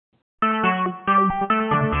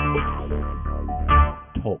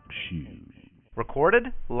shoes. Recorded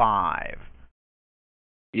live.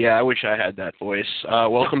 Yeah, I wish I had that voice.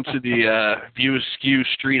 Welcome to the View Askew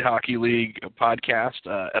Street Hockey League podcast,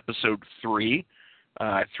 episode 3.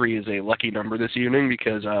 3 is a lucky number this evening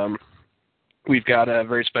because we've got a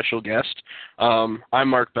very special guest. I'm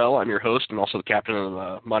Mark Bell. I'm your host and also the captain of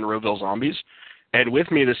the Monroeville Zombies. And with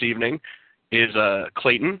me this evening is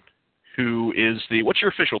Clayton, who is the... What's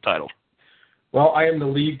your official title? Well, I am the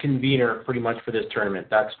league convener pretty much for this tournament.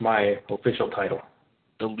 That's my official title.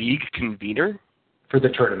 The league convener? For the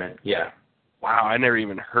tournament, yeah. Wow, I never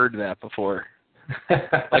even heard that before.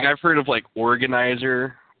 Like, I've heard of, like,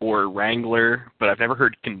 organizer or wrangler, but I've never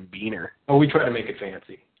heard convener. Oh, we try to make it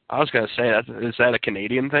fancy. I was going to say, is that a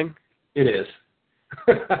Canadian thing? It is.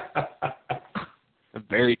 A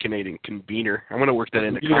very Canadian convener. I'm going to work that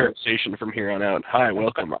into conversation from here on out. Hi,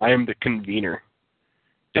 welcome. I am the convener.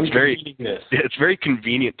 It's very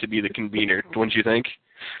convenient to be the convener, don't you think?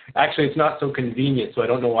 Actually, it's not so convenient, so I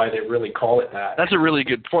don't know why they really call it that. That's a really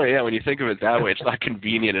good point. Yeah, when you think of it that way, it's not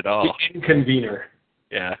convenient at all. The inconvener.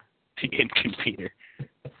 Yeah, the inconvener.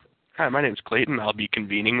 Hi, my name's Clayton. I'll be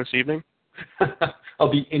convening this evening.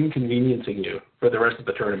 I'll be inconveniencing you for the rest of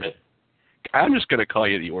the tournament. I'm just going to call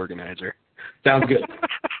you the organizer. Sounds good.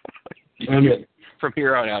 From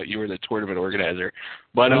here on out, you were the tournament organizer.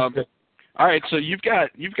 But all right, so you've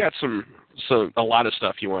got a lot of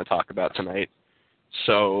stuff you want to talk about tonight.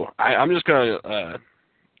 So I'm just going to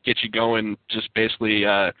get you going. Just basically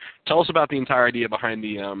tell us about the entire idea behind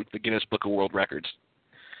the Guinness Book of World Records.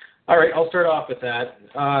 All right, I'll start off with that.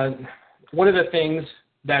 One of the things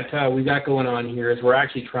that we got going on here is we're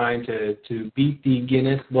actually trying to beat the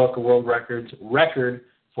Guinness Book of World Records record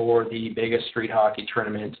for the biggest street hockey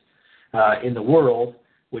tournament in the world,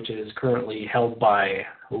 which is currently held by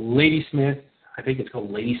Ladysmith. I think it's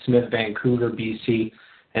called Ladysmith, Vancouver, BC.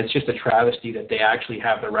 And it's just a travesty that they actually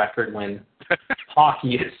have the record when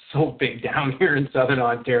hockey is so big down here in Southern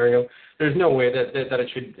Ontario. There's no way that it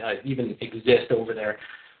should even exist over there.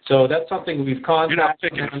 So that's something we've contacted. You're not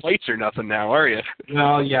picking flights or nothing now, are you?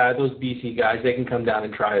 Well, yeah, those BC guys, they can come down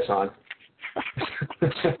and try us on.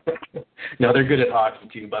 No, they're good at hockey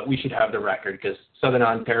too, but we should have the record because Southern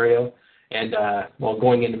Ontario and,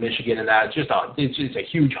 going into Michigan and that, it's just a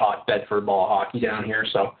huge hotbed for ball hockey down here.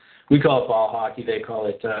 So we call it ball hockey. They call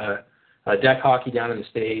it deck hockey down in the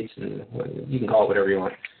States, and you can call it whatever you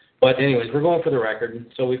want. But anyways, we're going for the record.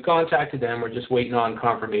 So we've contacted them. We're just waiting on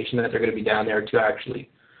confirmation that they're going to be down there to actually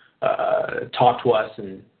talk to us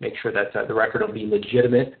and make sure that the record will be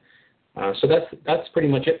legitimate. So that's pretty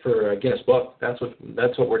much it for Guinness Book. That's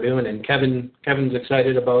what we're doing. And Kevin's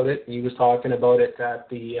excited about it. He was talking about it at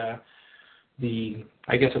the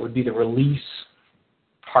I guess it would be the release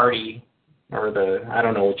party. Or I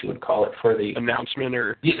don't know what you would call it for the announcement,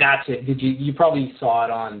 or that's it. You probably saw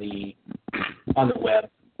it on the web?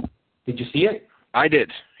 Did you see it? I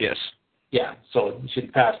did. Yes. Yeah. So you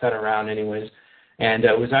should pass that around, anyways. And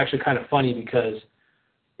it was actually kind of funny because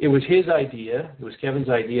it was his idea. It was Kevin's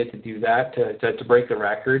idea to do that to break the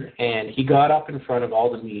record, and he got up in front of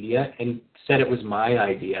all the media and said it was my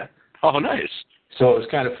idea. Oh, nice. So it was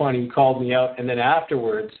kind of funny. He called me out, and then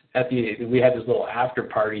afterwards, we had this little after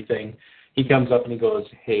party thing. He comes up and he goes,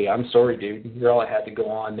 "Hey, I'm sorry, dude. You're all I had to go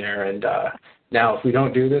on there. And now if we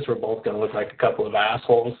don't do this, we're both going to look like a couple of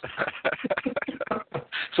assholes."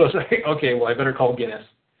 So it's like, okay, well, I better call Guinness.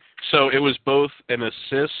 So it was both an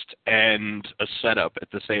assist and a setup at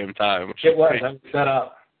the same time. It was. I set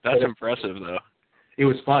up. That's impressive, though. It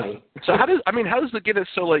was funny. So how does the Guinness,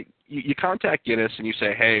 so like you contact Guinness and you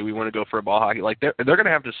say, "Hey, we want to go for a ball hockey." Like they're going to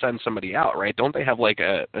have to send somebody out, right? Don't they have like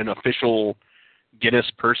an official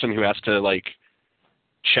Guinness person who has to like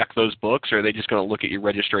check those books, or are they just going to look at your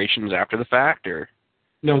registrations after the fact? Or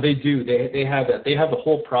no, they do. They have that. They have the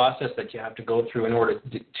whole process that you have to go through in order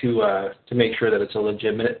to make sure that it's a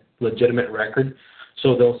legitimate record.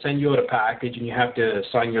 So they'll send you out a package, and you have to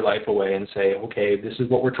sign your life away and say, "Okay, this is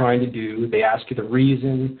what we're trying to do." They ask you the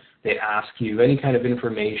reason. They ask you any kind of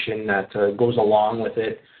information that goes along with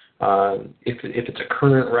it. If it's a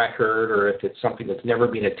current record or if it's something that's never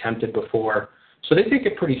been attempted before. So they take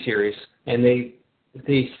it pretty serious, and they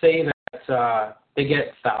say that they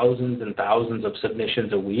get thousands and thousands of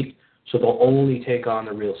submissions a week, so they'll only take on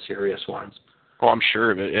the real serious ones. Oh, I'm sure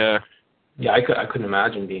of it, yeah. Yeah, I couldn't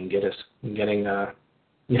imagine being Guinness and getting,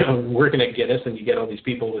 working at Guinness, and you get all these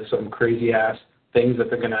people with some crazy-ass things that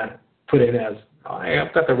they're going to put in as,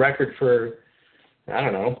 I've got the record for, I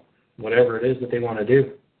don't know, whatever it is that they want to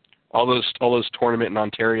do. all those tournament in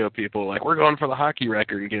Ontario people like, we're going for the hockey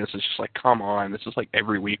record. And Guinness is just like, come on, this is like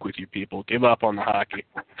every week with you people. Give up on the hockey.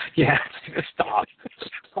 Yeah, stop.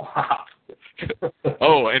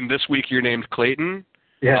 Oh, and this week you're named Clayton.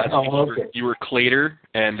 Yeah. Okay. You were Clayter,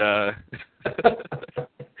 and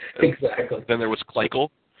exactly. Then there was Claykel,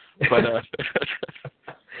 but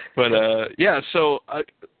yeah. So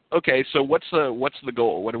okay. So what's the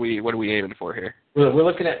goal? What are we aiming for here? We're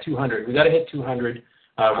looking at 200. We got to hit 200.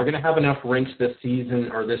 We're going to have enough rinks this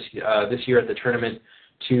season or this year at the tournament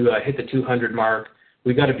to hit the 200 mark.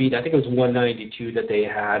 We've got to beat. I think it was 192 that they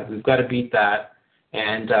had. We've got to beat that.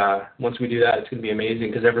 And once we do that, it's going to be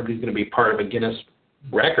amazing because everybody's going to be part of a Guinness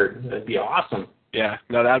record. That'd be awesome. Yeah,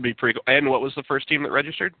 no, that'd be pretty cool. And what was the first team that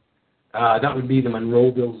registered? That would be the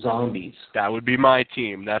Monroeville Zombies. That would be my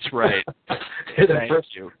team. That's right. They're the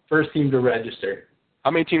first team to register.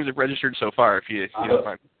 How many teams have registered so far, if you don't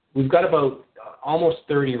mind? We've got about almost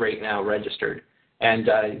 30 right now registered. And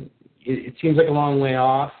it seems like a long way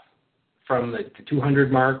off from the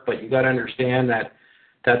 200 mark, but you got to understand that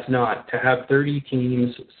that's not. To have 30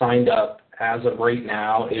 teams signed up as of right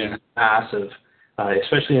now is massive,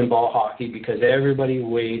 especially in ball hockey, because everybody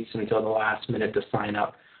waits until the last minute to sign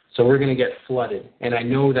up. So we're going to get flooded. And I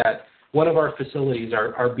know that one of our facilities,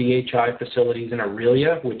 our BHI facilities in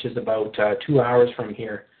Aurelia, which is about 2 hours from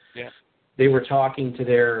here, they were talking to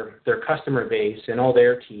their customer base and all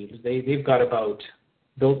their teams. They've got about,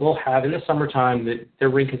 they'll have, in the summertime, their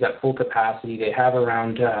rink is at full capacity. They have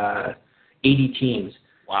around 80 teams.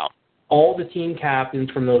 Wow. All the team captains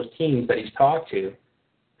from those teams that he's talked to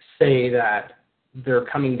say that they're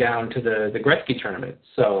coming down to the Gretzky tournament.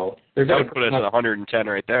 So they're going to put us at 110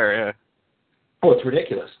 right there, yeah. Oh, it's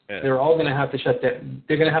ridiculous. Yeah. They're all going to have to shut that.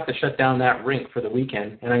 They're going to have to shut down that rink for the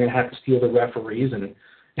weekend, and I'm going to have to steal the referees and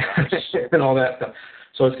and all that stuff.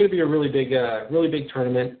 So it's going to be a really big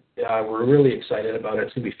tournament. We're really excited about it.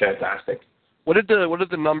 It's going to be fantastic. What did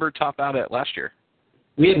the number top out at last year?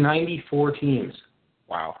 We had 94 teams.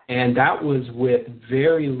 Wow. And that was with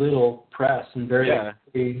very little press and very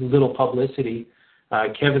little publicity.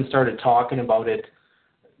 Kevin started talking about it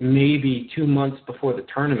maybe 2 months before the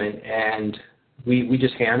tournament, and we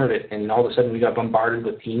just hammered it, and all of a sudden we got bombarded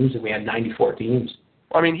with teams, and we had 94 teams.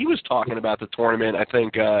 Well, I mean, he was talking about the tournament, I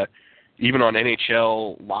think, even on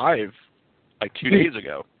NHL Live like 2 days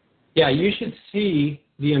ago. Yeah, you should see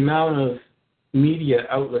the amount of media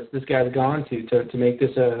outlets this guy's gone to make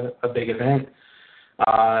this a big event.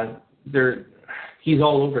 He's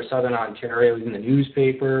all over Southern Ontario. He's in the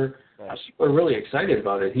newspaper. People are really excited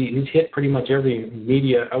about it. He's hit pretty much every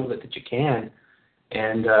media outlet that you can,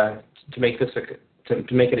 and to make this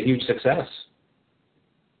to make it a huge success.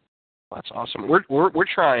 That's awesome. We're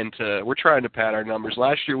trying to pad our numbers.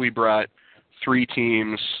 Last year we brought 3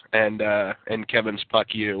 teams and Kevin's Puck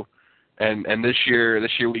U, and this year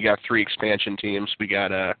we got 3 expansion teams. We got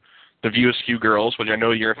the VSQ girls, which I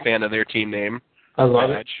know you're a fan of their team name. I love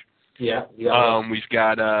it. Yeah. We've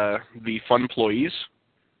got the Fun Employees,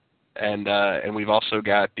 and we've also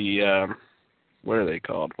got the what are they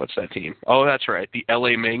called? What's that team? Oh, that's right, the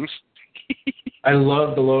LA Mings. I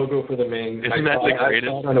love the logo for the Mings. Isn't that the greatest?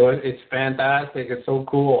 I don't know. It's fantastic. It's so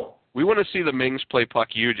cool. We want to see the Mings play Puck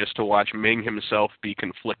U just to watch Ming himself be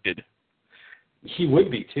conflicted. He would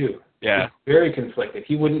be too. Yeah. He's very conflicted.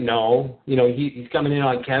 He wouldn't know. You know, he's coming in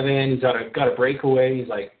on Kevin. He's got a breakaway. He's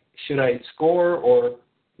like, should I score or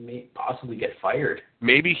possibly get fired?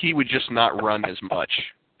 Maybe he would just not run as much.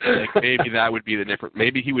 Like, maybe that would be the difference.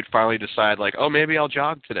 Maybe he would finally decide, like, oh, maybe I'll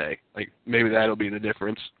jog today. Like, maybe that'll be the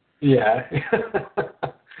difference. Yeah.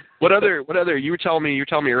 What other? You were telling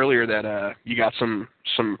me earlier that you got some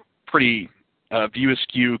pretty View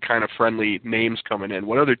Askew kind of friendly names coming in.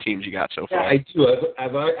 What other teams you got so far? Yeah, I do.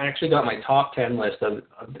 I've actually got my top 10 list of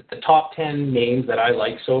the top 10 names that I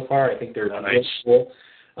like so far. I think they're nice. Cool.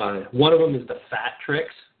 One of them is the Fat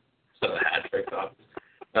Tricks. So the Hat Tricks.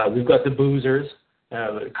 We've got the Boozers.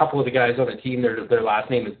 A couple of the guys on the team, their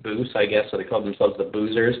last name is Boos, I guess, so they call themselves the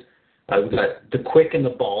Boozers. We've got the Quick and the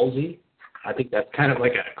Ballsy. I think that's kind of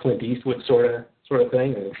like a Clint Eastwood sort of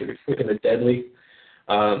thing. The Quick and the Deadly.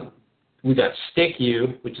 We got Stick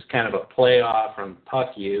You, which is kind of a playoff from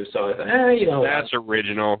Puck U. So I thought, you know, that's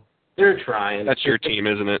original. They're trying. That's your team,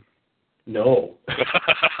 isn't it? No.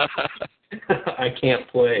 I can't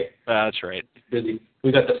play. That's right. Busy.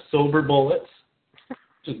 We got the Sober Bullets,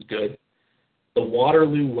 which is good. The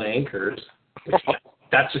Waterloo Wankers.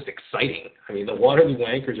 That's just exciting. I mean, the Waterloo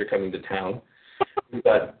Wankers are coming to town. We've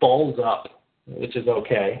got Balls Up, which is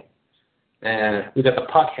okay. And we've got the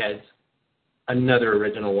Puckheads, another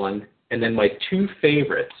original one. And then my 2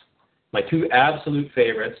 favorites, my 2 absolute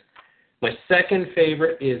favorites. My second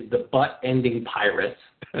favorite is the Butt-Ending Pirates,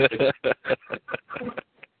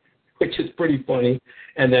 which is pretty funny.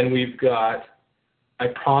 And then we've got I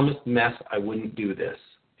Promised Mess I Wouldn't Do This,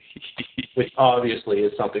 which obviously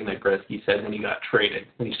is something that Gretzky said when he got traded,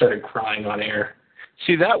 when he started crying on air.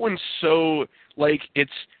 See, that one's so, like,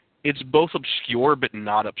 it's both obscure but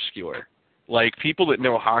not obscure. Like, people that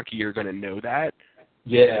know hockey are going to know that.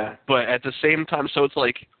 Yeah. But at the same time, so it's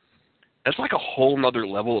like, that's like a whole nother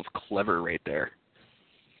level of clever right there.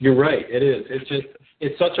 You're right, it is.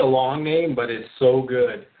 It's such a long name, but it's so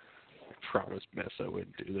good. I promise, Miss, I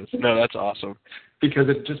wouldn't do this. No, that's awesome. Because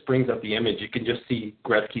it just brings up the image. You can just see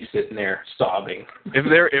Gretzky sitting there sobbing.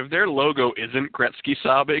 If their logo isn't Gretzky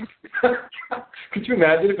sobbing. Could you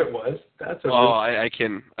imagine if it was? That's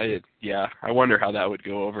I wonder how that would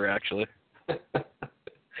go over, actually.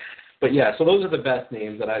 But yeah, so those are the best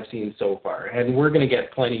names that I've seen so far, and we're going to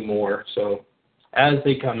get plenty more. So as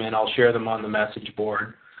they come in, I'll share them on the message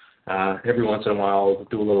board. Every once in a while, I'll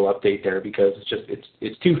do a little update there because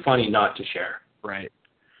it's too funny not to share. Right.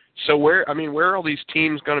 So where are all these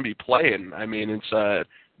teams going to be playing? I mean, it's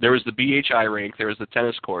there was the BHI rink, there was the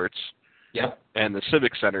tennis courts, yep, and the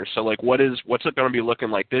Civic Center. So like, what's it going to be looking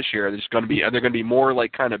like this year? Are there going to be more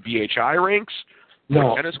like kind of BHI rinks?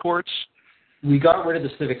 No, tennis courts. We got rid of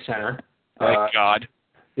the Civic Center. Thank God.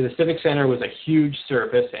 The Civic Center was a huge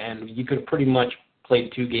surface, and you could have pretty much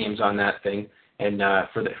played 2 games on that thing. And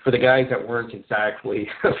for the guys that weren't exactly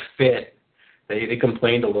fit, they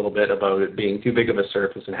complained a little bit about it being too big of a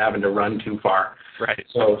surface and having to run too far. Right.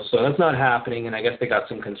 So that's not happening, and I guess they got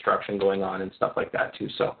some construction going on and stuff like that too.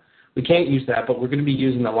 So we can't use that, but we're going to be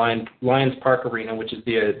using the Lions Park Arena, which is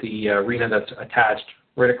the arena that's attached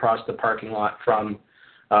right across the parking lot from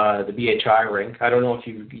the BHI rink. I don't know if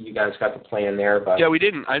you guys got to play in there, but yeah, we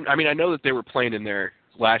didn't. I mean, I know that they were playing in there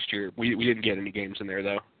last year. We didn't get any games in there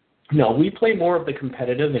though. No, we play more of the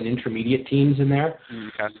competitive and intermediate teams in there.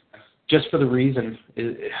 Okay. Just for the reason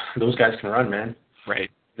those guys can run, man. Right.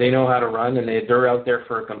 They know how to run, and they're out there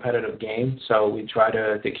for a competitive game. So we try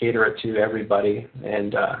to cater it to everybody,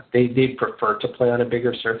 and they prefer to play on a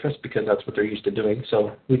bigger surface because that's what they're used to doing.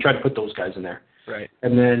 So we try to put those guys in there. Right.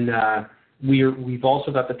 And then we've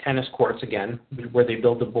also got the tennis courts again, where they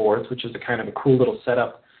build the boards, which is a kind of a cool little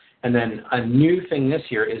setup. And then a new thing this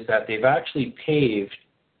year is that they've actually paved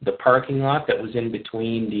the parking lot that was in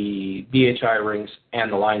between the BHI rinks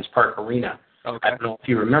and the Lions Park Arena. Okay. I don't know if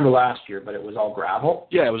you remember last year, but it was all gravel.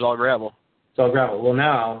 Yeah, it was all gravel. It's all gravel. Well,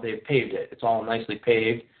 now they've paved it. It's all nicely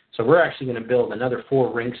paved. So we're actually going to build another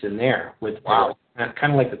 4 rinks in there with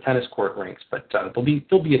kind of like the tennis court rinks, but they'll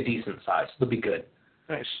be a decent size. They'll be good.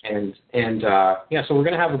 Nice. And so we're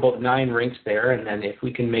going to have about 9 rinks there, and then if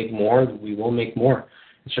we can make more, we will make more.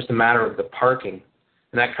 It's just a matter of the parking.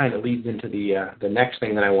 And that kind of leads into the next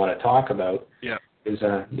thing that I want to talk about. Yeah. Is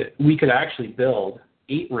we could actually build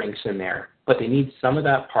 8 rinks in there, but they need some of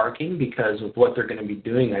that parking because of what they're going to be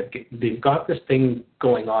doing. They've got this thing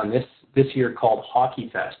going on this year called Hockey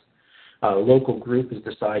Fest. A local group has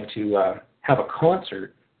decided to have a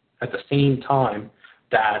concert at the same time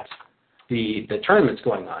that the tournament's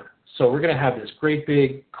going on. So we're going to have this great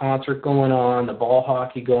big concert going on, the ball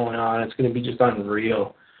hockey going on. It's going to be just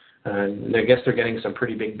unreal. And I guess they're getting some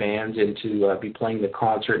pretty big bands in to be playing the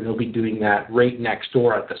concert, and they'll be doing that right next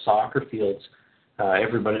door at the soccer fields.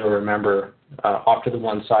 Everybody will remember off to the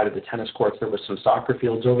one side of the tennis courts there was some soccer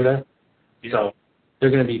fields over there. Yeah. So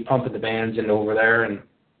they're going to be pumping the bands in over there, and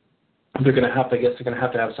they're going to have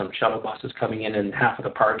to have some shuttle buses coming in half of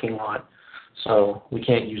the parking lot. So we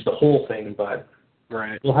can't use the whole thing, but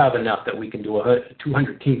right. We'll have enough that we can do a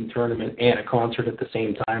 200-team tournament and a concert at the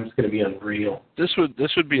same time. It's going to be unreal. This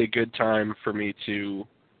would be a good time for me to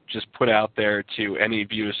just put out there to any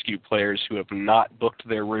View Askew players who have not booked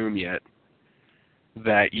their room yet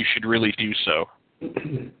that you should really do so.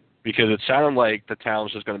 Because it sounded like the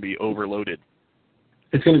town's just going to be overloaded.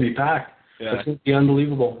 It's going to be packed. Yeah. It's going to be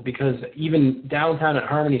unbelievable because even downtown at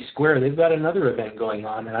Harmony Square, they've got another event going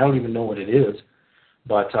on, and I don't even know what it is.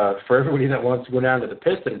 But for everybody that wants to go down to the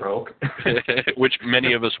Piston Broke, which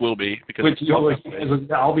many of us will be, because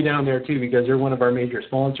I'll be down there too because they're one of our major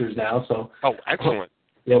sponsors now. So excellent.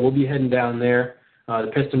 Yeah, we'll be heading down there. The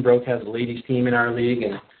Piston Broke has a ladies team in our league,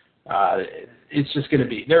 and it's just going to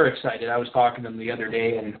be. They're excited. I was talking to them the other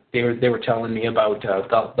day, and they were telling me about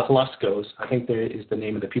the Hluscos. I think that is the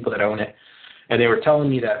name of the people that own it, and they were telling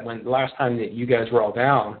me that when the last time that you guys were all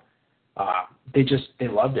down. They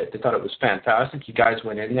loved it. They thought it was fantastic. You guys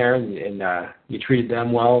went in there and you treated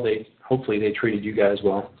them well. Hopefully they treated you guys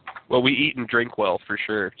well. Well, we eat and drink well for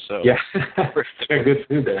sure. So yeah, good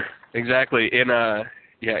food there. Exactly. In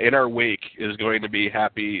our wake is going to be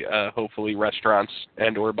happy, hopefully restaurants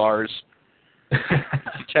and or bars. You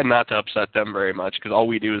tend not to upset them very much because all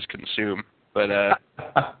we do is consume. But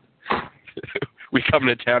we come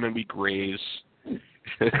to town and we graze.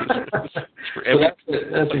 That's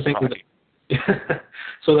the thing with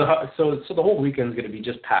so the whole weekend's going to be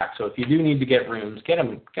just packed. So if you do need to get rooms, get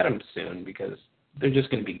them soon because they're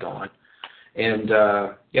just going to be gone. And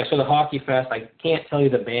so the Hockey Fest, I can't tell you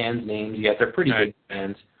the bands' names yet. They're pretty big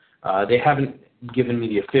bands. They haven't given me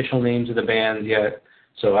the official names of the bands yet,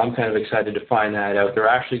 so I'm kind of excited to find that out. They're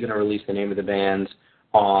actually going to release the name of the bands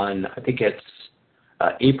on, I think it's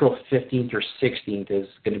April 15th or 16th is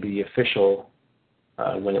going to be the official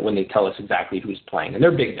when they tell us exactly who's playing. And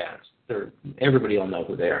they're big bands. Everybody will know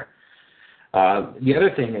who they are. The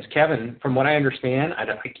other thing is Kevin, from what I understand, I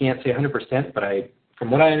can't say 100%, but from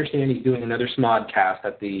what I understand, he's doing another Smodcast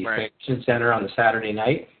at the Convention Center on the Saturday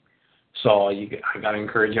night. So I got to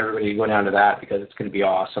encourage everybody to go down to that because it's going to be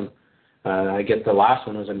awesome. I guess the last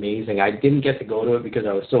one was amazing. I didn't get to go to it because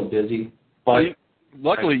I was so busy. But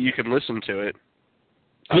luckily, you can listen to it.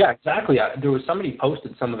 Yeah, exactly. There was somebody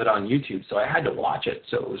posted some of it on YouTube, so I had to watch it.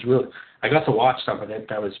 So it was really, I got to watch some of it.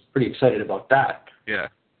 I was pretty excited about that. Yeah.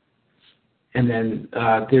 And then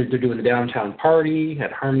they're doing the downtown party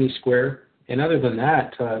at Harmony Square. And other than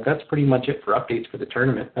that, that's pretty much it for updates for the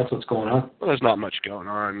tournament. That's what's going on. Well, there's not much going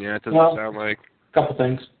on. Yeah, it doesn't sound like a couple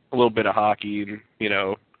things. A little bit of hockey and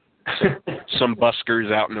some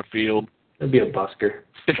buskers out in the field. There'd be a busker.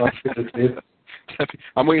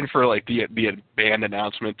 I'm waiting for the band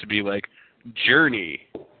announcement to be like Journey.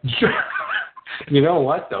 You know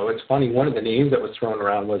what though? It's funny. One of the names that was thrown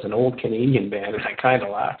around was an old Canadian band, and I kind of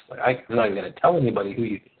laughed. Like I'm not even going to tell anybody who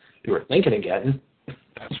you were thinking of getting.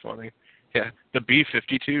 That's funny. Yeah, the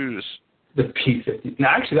B-52s. The B-50. No,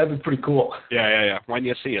 actually, that'd be pretty cool. Yeah. When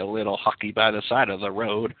you see a little hockey by the side of the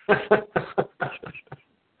road.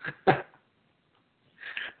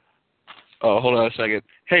 Oh, hold on a second.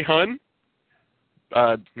 Hey, hun.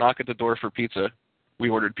 Knock at the door for pizza. We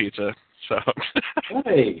ordered pizza, so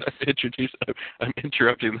hey. I'm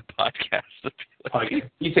interrupting the podcast.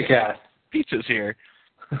 Pizza cast. Pizza's here.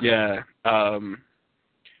 Yeah.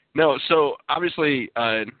 No, so obviously,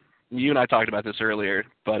 you and I talked about this earlier,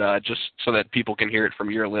 but just so that people can hear it from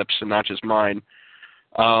your lips and not just mine.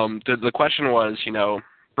 The question was,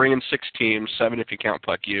 bring in 6 teams, 7 if you count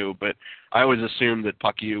Puck U, but I always assumed that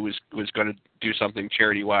Puck U was going to do something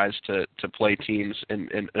charity-wise to play teams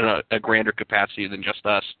in a grander capacity than just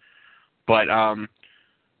us. But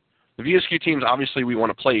the VSQ teams, obviously, we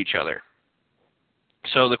want to play each other.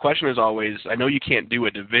 So the question is always, I know you can't do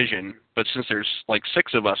a division, but since there's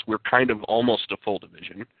 6 of us, we're kind of almost a full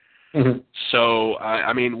division. Mm-hmm. So,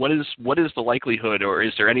 what is the likelihood, or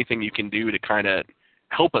is there anything you can do to kind of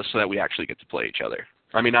help us so that we actually get to play each other?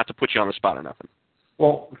 Not to put you on the spot or nothing.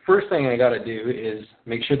 Well, first thing I got to do is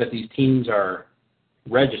make sure that these teams are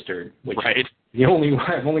registered. Which right.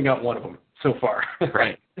 I've only got one of them so far.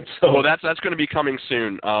 Right. So that's going to be coming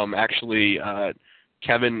soon.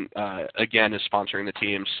 Kevin again is sponsoring the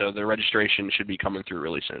team, so the registration should be coming through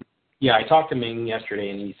really soon. Yeah, I talked to Ming yesterday,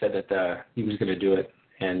 and he said that he was going to do it,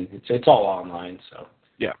 and it's all online. So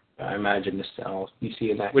yeah, I imagine you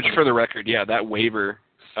see that. Which, for the record, that waiver.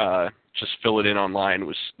 Just fill it in online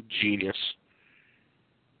was genius.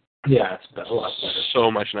 Yeah, it's a lot better.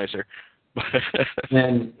 So much nicer.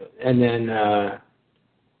 and then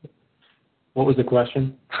what was the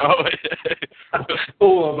question? About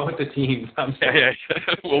the teams. Yeah.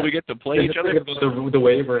 Will we get to play each other? About the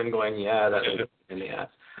waiver and going, that was in the ass.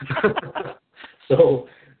 So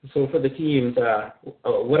for the teams,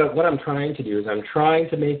 what I'm trying to do is I'm trying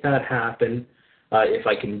to make that happen. If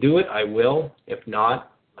I can do it, I will. If not,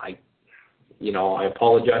 I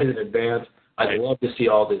apologize in advance. I'd love to see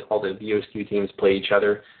all the VSQ teams play each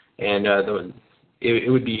other, and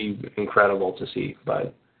it would be incredible to see.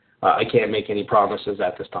 But I can't make any promises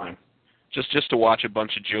at this time. Just to watch a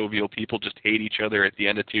bunch of jovial people just hate each other at the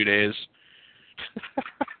end of 2 days.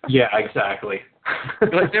 Yeah, exactly.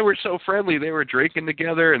 They were so friendly. They were drinking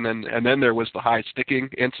together, and then there was the high sticking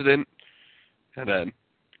incident, and then.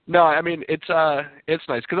 No, it's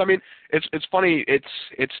nice because it's funny.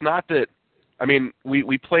 It's not that.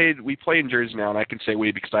 We played in Jersey now, and I can say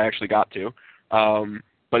we because I actually got to.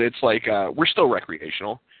 But it's we're still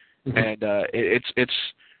recreational, mm-hmm. And it's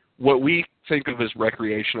what we think of as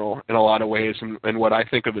recreational in a lot of ways, and what I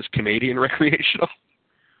think of as Canadian recreational.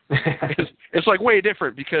 It's way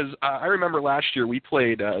different because I remember last year we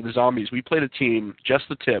played the Zombies. We played a team, just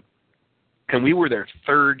the tip, and we were their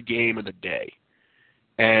 3rd game of the day.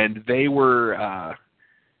 And they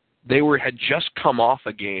had just come off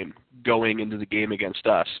a game going into the game against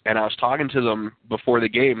us. And I was talking to them before the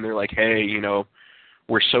game. They're like, hey,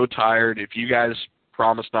 we're so tired. If you guys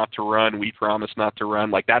promise not to run, we promise not to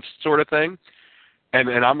run. That sort of thing.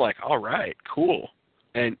 And I'm like, all right, cool.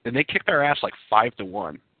 and they kicked our ass like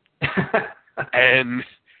 5-1. And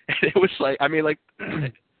it was like, I mean, like,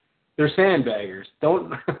 they're sandbaggers.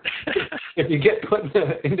 Don't if you get put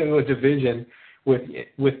into a division with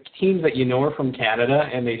teams that you know are from Canada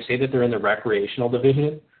and they say that they're in the recreational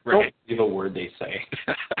division, don't believe a word they say.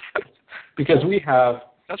 Because we have.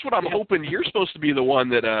 That's what I'm hoping. You're supposed to be the one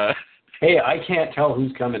that. Hey, I can't tell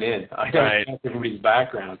who's coming in. I don't know everybody's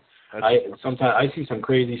background. Sometimes I see some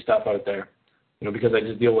crazy stuff out there. You know, because I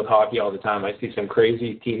just deal with hockey all the time. I see some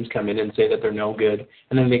crazy teams come in and say that they're no good,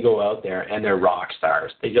 and then they go out there and they're rock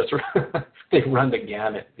stars. They just they run the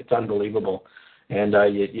gamut. It's unbelievable. And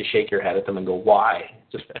you shake your head at them and go, why?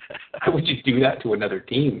 Just why would you do that to another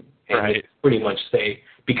team? And they pretty much say,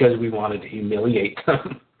 because we wanted to humiliate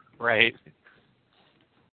them. Right.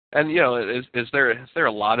 And, you know, is there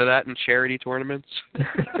a lot of that in charity tournaments?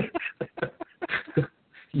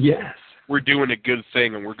 Yes. We're doing a good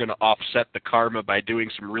thing, and we're going to offset the karma by doing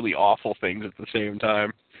some really awful things at the same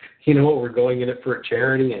time. You know what? We're going in it for a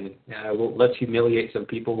charity, and let's humiliate some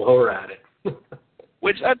people while we're at it.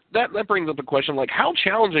 Which that brings up a question, like, how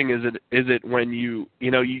challenging is it when you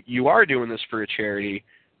are doing this for a charity,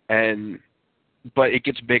 but it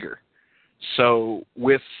gets bigger. So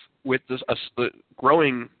with this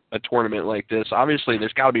growing a tournament like this, obviously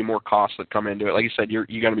there's got to be more costs that come into it. Like you said, you're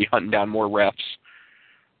going to be hunting down more refs.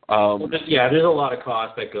 There's a lot of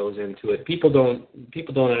cost that goes into it. People don't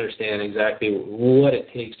understand exactly what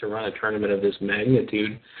it takes to run a tournament of this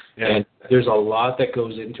magnitude, and there's a lot that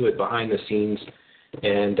goes into it behind the scenes.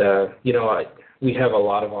 And we have a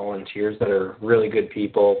lot of volunteers that are really good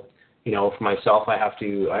people. You know, for myself, I have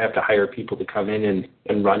to hire people to come in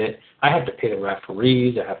and run it. I have to pay the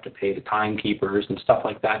referees. I have to pay the timekeepers and stuff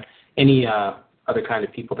like that. Any other kind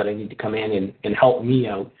of people that I need to come in and help me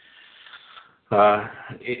out.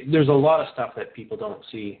 There's a lot of stuff that people don't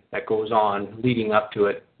see that goes on leading up to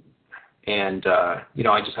it. And, I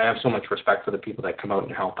have so much respect for the people that come out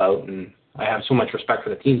and help out. And I have so much respect for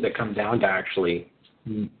the teams that come down to actually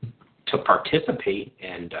to participate.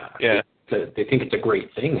 And they think it's a great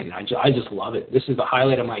thing. And I just love it. This is the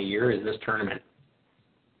highlight of my year, is this tournament.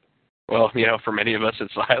 Well, for many of us,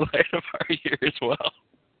 it's the highlight of our year as well.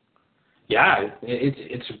 Yeah,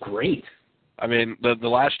 it's great. I mean, the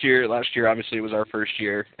last year obviously was our first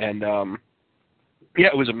year, and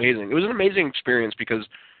it was amazing. It was an amazing experience because,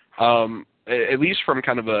 at least from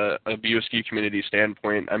kind of a VOSQ community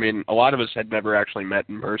standpoint, I mean, a lot of us had never actually met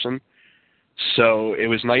in person, so it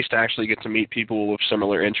was nice to actually get to meet people with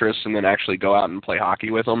similar interests and then actually go out and play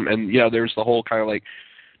hockey with them. And there's the whole kind of like,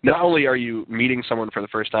 not only are you meeting someone for the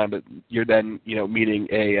first time, but you're then meeting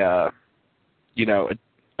a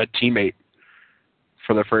teammate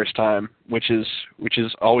for the first time, which is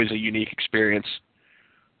always a unique experience.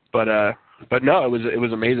 But no, it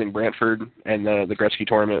was amazing. Brantford and the Gretzky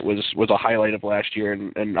tournament was a highlight of last year,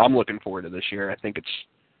 and I'm looking forward to this year. I think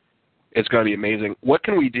it's going to be amazing. What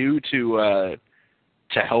can we do to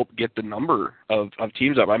help get the number of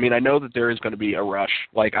teams up? I mean, I know that there is going to be a rush.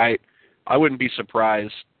 Like I wouldn't be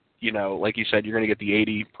surprised. Like you said, you're going to get the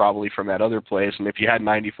 80 probably from that other place, and if you had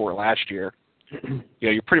 94 last year,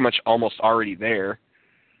 you're pretty much almost already there.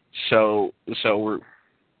 So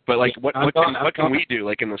but like, what can we do,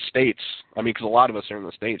 like in the States? I mean, because a lot of us are in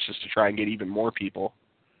the States, just to try and get even more people.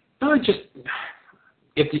 No, just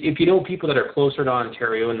if you know people that are closer to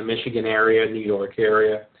Ontario, in the Michigan area, New York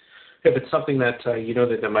area, if it's something that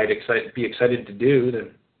that they might be excited to do,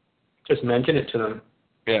 then just mention it to them.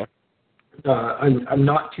 Yeah. I'm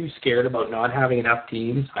not too scared about not having enough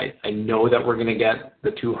teams. I know that we're going to get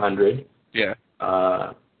the 200. Yeah.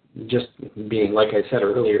 Just being, like I said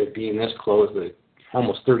earlier, being this close, with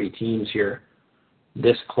almost 30 teams here,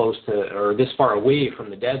 this close to, or this far away from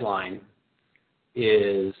the deadline,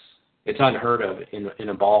 it's unheard of in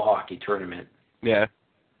a ball hockey tournament. Yeah.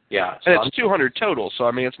 Yeah. So and it's 200 total, so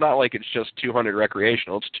I mean, it's not like it's just 200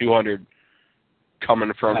 recreational. It's 200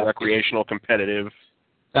 coming from recreational competitive.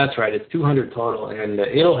 That's right. It's 200 total, and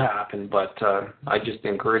it'll happen, but I just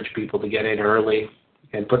encourage people to get in early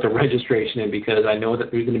and put the registration in, because I know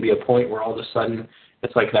that there's going to be a point where all of a sudden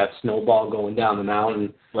it's like that snowball going down the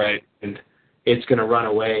mountain. Right. And it's going to run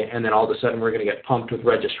away, and then all of a sudden we're going to get pumped with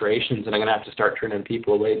registrations, and I'm going to have to start turning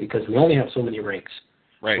people away because we only have so many rinks.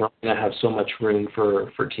 Right. We're going to have so much room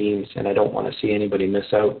for teams, and I don't want to see anybody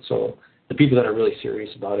miss out. So the people that are really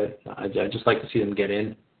serious about it, I'd just like to see them get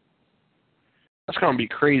in. That's going to be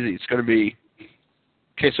crazy. It's going to be...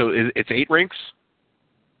 Okay, so it's 8 rinks?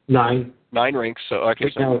 9. 9 rinks. So okay.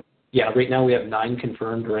 Right now we have 9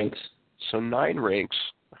 confirmed rinks. So 9 rinks,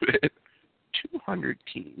 200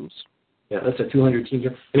 teams. Yeah, that's a 200 team.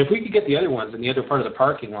 And if we could get the other ones in the other part of the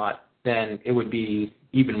parking lot, then it would be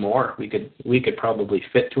even more. We could probably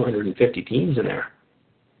fit 250 teams in there.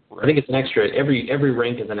 I think it's an extra. Every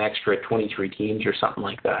rink is an extra 23 teams or something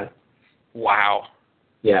like that. Wow.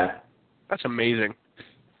 Yeah. That's amazing.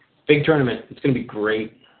 Big tournament. It's going to be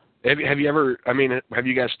great. Have you ever? I mean, have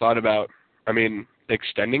you guys thought about? I mean,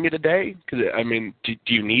 extending it a day? Because I mean, do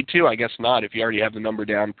you need to? I guess not. If you already have the number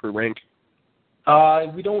down per rink.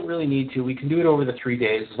 We don't really need to. We can do it over the 3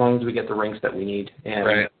 days as long as we get the rinks that we need. And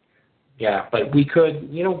right. Yeah, but we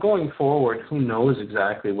could, going forward, who knows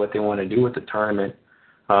exactly what they want to do with the tournament.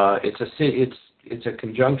 It's a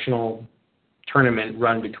conjunctional tournament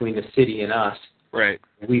run between the city and us. Right.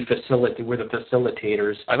 We're the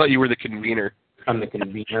facilitators. I thought you were the convener. I'm the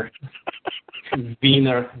convener. The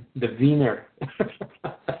Wiener.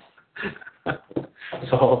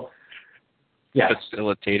 So, yeah.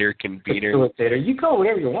 Facilitator, convener. Facilitator. You call it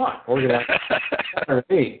whatever you want. Organizer.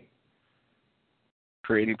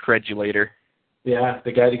 Create incredulator. Yeah,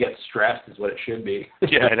 the guy that gets stressed is what it should be.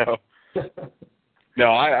 Yeah, I know.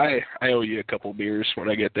 No, I owe you a couple beers when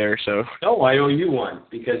I get there, so. No, I owe you one,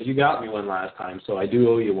 because you got me one last time, so I do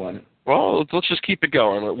owe you one. Well, let's just keep it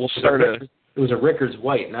going. We'll start It was a Ricker's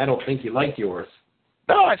White, and I don't think you liked yours.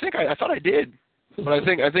 No, I thought I did. But I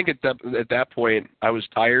think at that point I was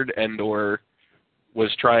tired or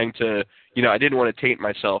was trying to, I didn't want to taint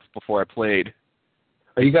myself before I played.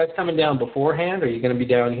 Are you guys coming down beforehand? Or are you going to be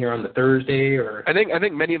down here on the Thursday? Or I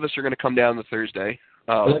think many of us are going to come down the Thursday.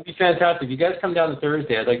 Well, that'd be fantastic. If you guys come down the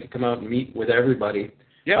Thursday, I'd like to come out and meet with everybody.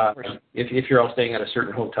 Yeah. If you're all staying at a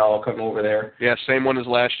certain hotel, I'll come over there. Yeah, same one as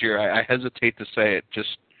last year. I hesitate to say it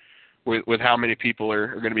just with how many people are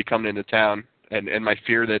going to be coming into town and my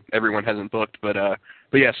fear that everyone hasn't booked. But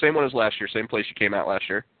yeah, same one as last year. Same place you came out last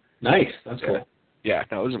year. Nice. That's cool. Yeah,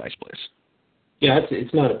 no, it was a nice place. Yeah,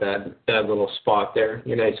 it's not a bad little spot there.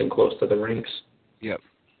 You're nice and close to the rinks. Yep.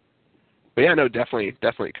 But yeah, no, definitely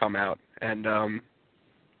come out. And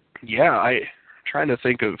yeah, I'm trying to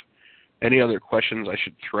think of any other questions I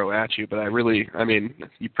should throw at you, but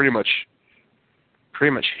you pretty much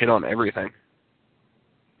hit on everything.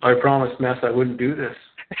 I promised Mess I wouldn't do this.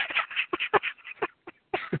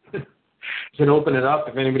 Can open it up.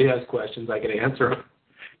 If anybody has questions, I can answer them.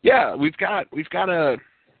 Yeah, we've got a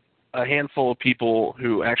handful of people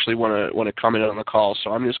who actually want to come in on the call,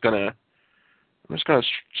 so I'm just gonna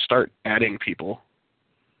start adding people,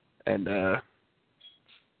 and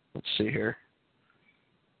let's see here.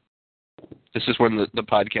 This is when the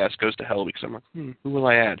podcast goes to hell because I'm like, who will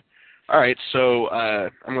I add? All right, so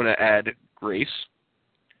I'm going to add Grace,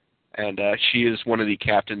 and she is one of the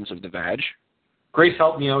captains of the VASHL. Grace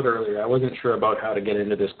helped me out earlier. I wasn't sure about how to get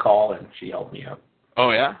into this call, and she helped me out.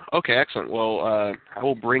 Oh, yeah? Okay, excellent. Well, I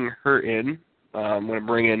will bring her in. I'm going to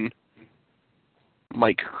bring in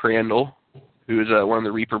Mike Crandall, who is one of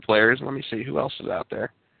the Reaper players. Let me see, who else is out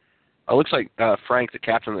there? It looks like Frank, the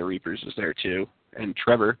captain of the Reapers, is there, too. And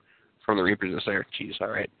Trevor from the Reapers is there. Jeez, all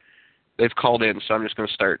right. They've called in, so I'm just going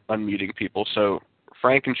to start unmuting people. So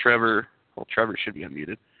Frank and Trevor, well, Trevor should be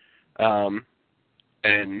unmuted.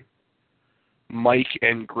 And Mike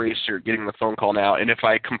and Grace are getting the phone call now. And if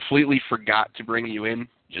I completely forgot to bring you in,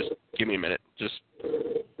 just give me a minute.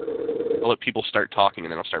 I'll let people start talking,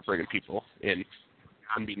 and then I'll start bringing people in,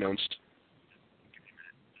 unbeknownst.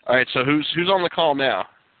 All right, so who's on the call now?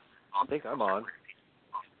 I think I'm on.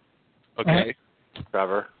 Okay.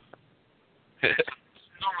 Trevor. Who's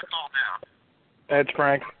on the call now? It's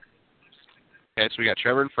Frank. Okay, so we got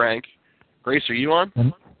Trevor and Frank. Grace, are you on?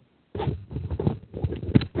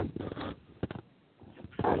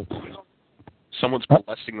 Someone's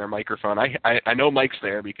molesting their microphone. I know Mike's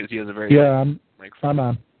there because he has a very microphone. I'm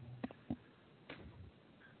on.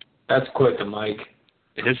 That's quite the mic.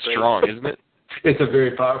 It is strong, isn't it? It's a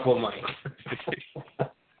very powerful mic.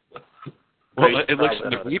 Well, it looks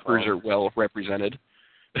like the Reapers are well represented.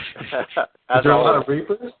 Is there a lot of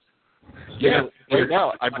Reapers? Yeah, right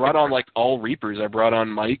now I brought on like all Reapers. I brought on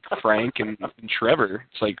Mike, Frank, and Trevor.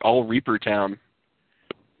 It's like all Reaper town.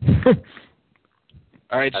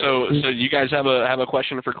 All right, so you guys have a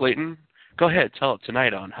question for Clayton? Go ahead, tell it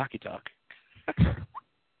tonight on Hockey Talk.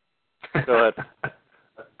 Go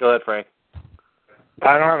ahead, Frank.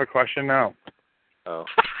 I don't have a question now. Oh.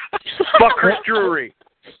 Fuck Chris Drury.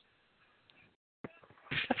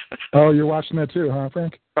 Oh, you're watching that too, huh,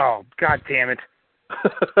 Frank? Oh, God damn it.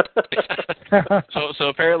 So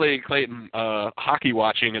apparently, Clayton, hockey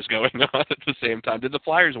watching is going on at the same time. Did the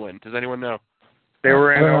Flyers win? Does anyone know? They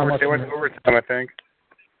went overtime, I think.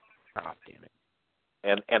 Oh, damn it.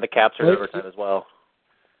 And the Caps are in overtime as well.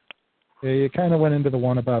 Yeah, you kind of went into the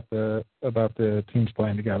one about the teams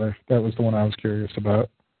playing together. That was the one I was curious about.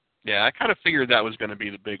 Yeah, I kind of figured that was going to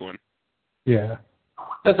be the big one. Yeah.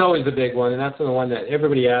 That's always the big one, and that's the one that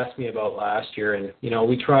everybody asked me about last year. And,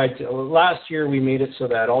 we tried to – last year we made it so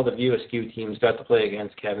that all the VSQ teams got to play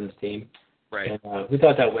against Kevin's team. Right. And we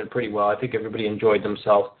thought that went pretty well. I think everybody enjoyed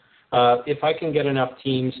themselves. If I can get enough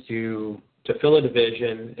teams to fill a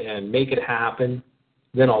division and make it happen,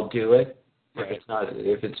 then I'll do it. Right.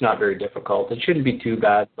 If it's not very difficult. It shouldn't be too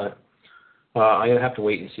bad, but I'm going to have to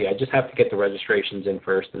wait and see. I just have to get the registrations in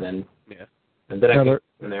first, and then I can go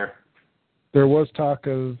from there. There was talk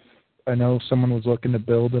of, I know someone was looking to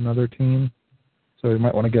build another team, so we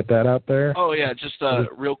might want to get that out there. Oh, yeah, just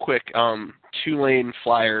real quick, Tulane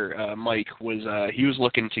Flyer, Mike, he was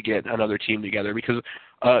looking to get another team together because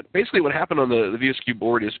basically what happened on the VSQ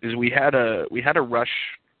board is we had a rush.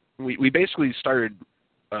 We basically started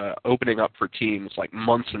opening up for teams like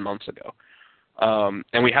months and months ago.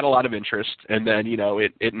 And we had a lot of interest, and then,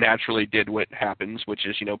 it naturally did what happens, which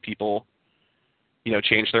is, people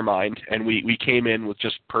changed their mind, and we came in with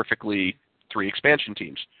just perfectly 3 expansion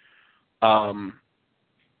teams.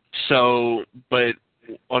 But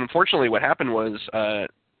unfortunately what happened was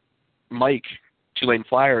Mike, Tulane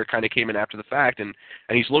Flyer, kind of came in after the fact, and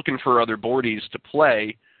he's looking for other boardies to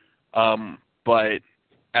play, but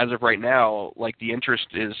as of right now, like, the interest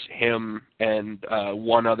is him and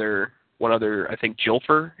one other, I think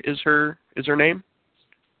Jilfer is her name.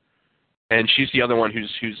 And she's the other one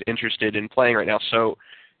who's interested in playing right now. So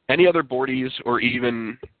any other boardies or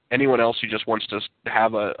even anyone else who just wants to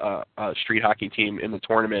have a street hockey team in the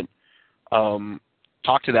tournament,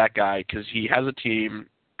 talk to that guy because he has a team,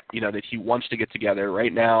 that he wants to get together.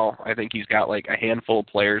 Right now, I think he's got like a handful of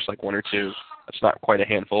players, like 1 or 2. That's not quite a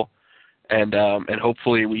handful. And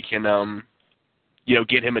hopefully we can,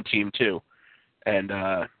 get him a team too. And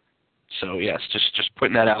so, yes, just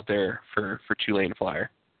putting that out there for Tulane Flyer.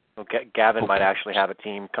 Well, Gavin might actually have a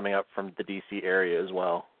team coming up from the DC area as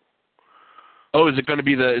well. Oh, is it going to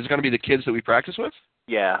be the kids that we practice with?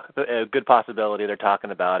 Yeah, a good possibility. They're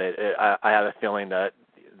talking about it. I have a feeling that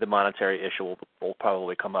the monetary issue will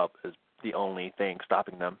probably come up as the only thing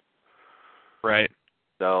stopping them. Right.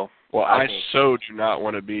 So. Well, I so do not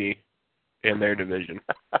want to be in their division.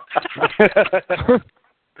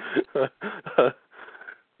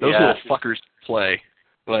 Those little fuckers play.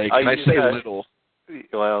 Like, and I say little.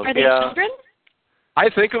 Well, are they children? I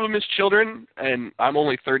think of them as children, and I'm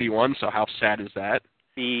only 31, so how sad is that?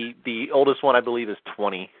 The oldest one, I believe, is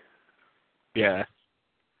 20. Yeah.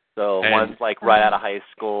 So one's like right out of high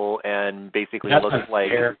school, and basically looks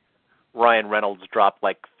like Ryan Reynolds dropped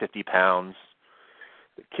like 50 pounds.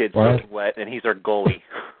 The kid's getting wet, and he's our goalie.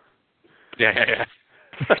 Yeah.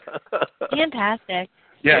 Fantastic.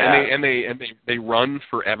 Yeah, and they run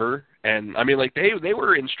forever, and I mean, like they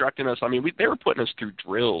were instructing us. I mean, they were putting us through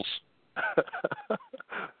drills.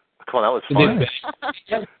 Come on, that was fun.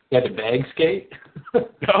 You had to bag skate?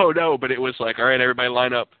 No, but it was like, all right, everybody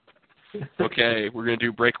line up. Okay, we're gonna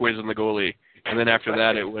do breakaways on the goalie, and then after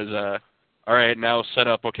that it was all right, now set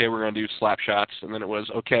up. Okay, we're gonna do slap shots, and then it was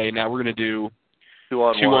okay, now we're gonna do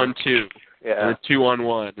 2-on-2, yeah, and then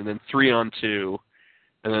 2-on-1, and then 3-on-2,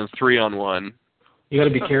 and then 3-on-1. You got to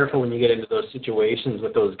be careful when you get into those situations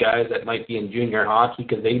with those guys that might be in junior hockey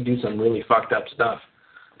because they do some really fucked up stuff.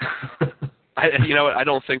 I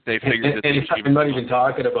don't think they figured and I'm not even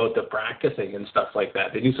talking about the practicing and stuff like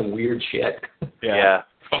that. They do some weird shit. Yeah.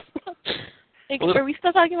 Are we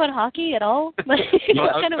still talking about hockey at all? What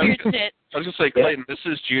kind of weird shit? I was going to say, Clayton, this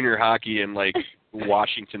is junior hockey in, like,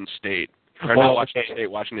 Washington State. Or not Washington State,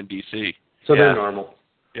 Washington, D.C. So they're normal.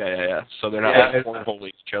 Yeah. So they're not cornholing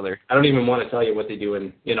each other. I don't even want to tell you what they do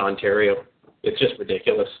in Ontario. It's just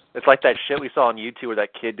ridiculous. It's like that shit we saw on YouTube where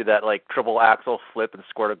that kid did that like triple axel flip and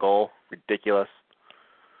scored a goal. Ridiculous.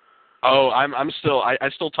 Oh, I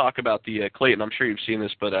still talk about the Clayton. I'm sure you've seen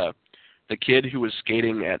this, but the kid who was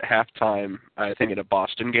skating at halftime, I think at a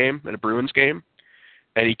Boston game, at a Bruins game,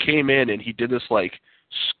 and he came in and he did this like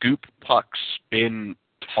scoop puck spin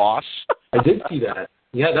toss. I did see that.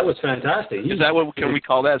 Yeah, that was fantastic. Is that what can we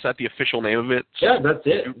call that? Is that the official name of it? Yeah, that's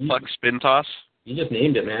it. Scoop puck spin toss. You just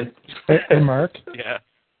named it, man. Hey, Mark. Yeah.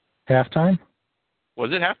 Halftime?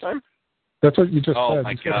 Was it halftime? That's what you just said. Oh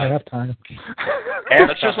my God. Halftime.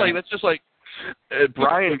 That's just like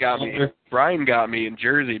Brian got me in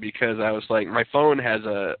Jersey because I was like, my phone has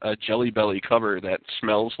a Jelly Belly cover that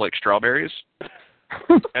smells like strawberries.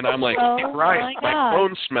 And I'm like, hey, Brian, my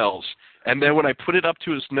phone smells. And then when I put it up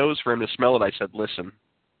to his nose for him to smell it, I said, listen.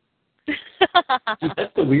 Dude,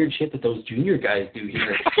 that's the weird shit that those junior guys do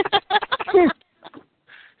here.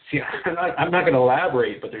 See, I'm not going to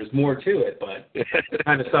elaborate, but there's more to it. But the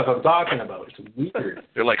kind of stuff I'm talking about, it's weird.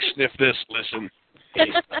 They're like, sniff this, listen.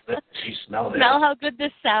 Hey, smell it. Smell how good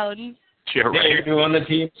this sounds. Yeah, right. Hey, you on the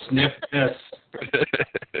team? Sniff this.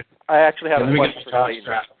 I actually have a question for Clayton.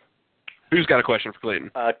 Who's got a question for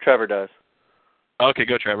Clayton? Trevor does. Okay,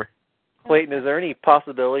 go Trevor. Clayton, is there any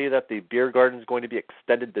possibility that the beer garden is going to be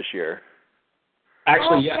extended this year?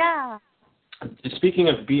 Actually, yeah. Speaking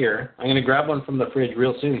of beer, I'm going to grab one from the fridge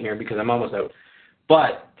real soon here because I'm almost out.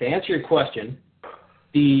 But to answer your question,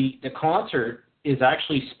 the concert is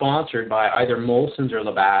actually sponsored by either Molson's or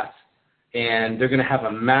Labatt's, and they're going to have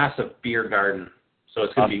a massive beer garden. So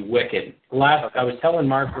it's going to be wicked. I was telling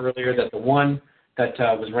Mark earlier that the one that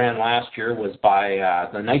was ran last year was by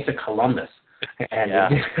the Knights of Columbus. And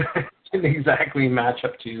it didn't exactly match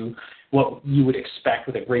up to what you would expect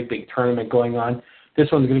with a great big tournament going on. This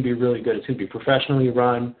one's going to be really good. It's going to be professionally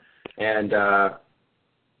run. And, Can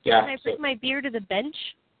I bring my beer to the bench?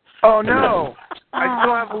 Oh, no.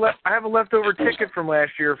 I still have a leftover ticket from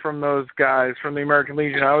last year from those guys from the American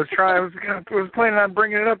Legion. I was planning on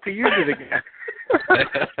bringing it up to use it again.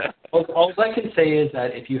 All I can say is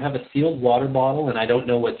that if you have a sealed water bottle and I don't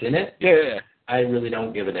know what's in it, I really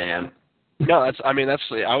don't give a damn. No, I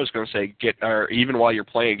was going to say even while you're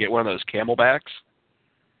playing, get one of those Camelbacks.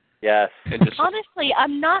 Yes. Honestly,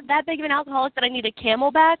 I'm not that big of an alcoholic that I need a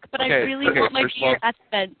Camelback, but I really want my beer at the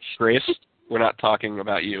bench. Grace, we're not talking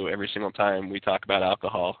about you every single time we talk about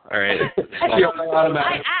alcohol, all right?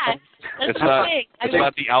 I asked. It's not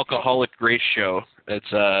the Alcoholic Grace show.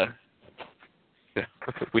 It's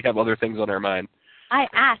we have other things on our mind. I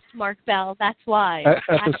asked Mark Bell, that's why.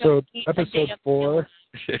 Episode 4.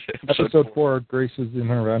 Episode 4, Grace's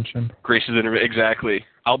Intervention. Exactly.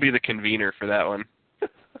 I'll be the convener for that one.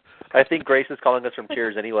 I think Grace is calling us from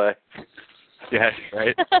Cheers anyway. Yeah,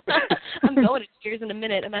 right? I'm going to Cheers in a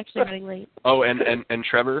minute. I'm actually running late. Oh, and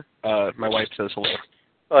Trevor, my wife says hello.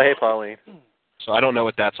 Oh, hey, Pauline. So I don't know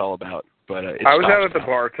what that's all about, but I was out at the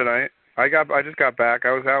bar tonight. I just got back.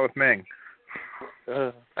 I was out with Ming.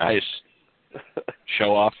 Nice.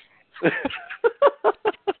 Show off.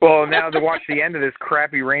 Well, now to watch the end of this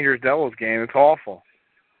crappy Rangers-Devils game, it's awful.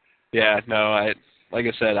 Yeah, no, like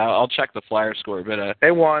I said, I'll check the Flyer score, but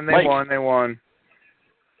they won. Mike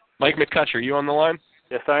McCutcher, are you on the line?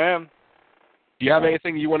 Yes, I am. Do you have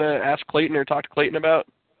anything you want to ask Clayton or talk to Clayton about?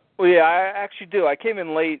 Well, yeah, I actually do. I came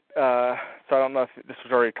in late, so I don't know if this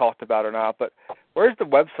was already talked about or not, but where's the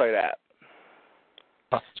website at?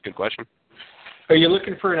 That's a good question. Are you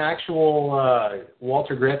looking for an actual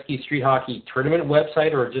Walter Gretzky Street Hockey Tournament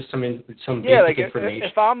website or just some basic information?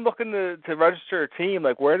 If I'm looking to register a team,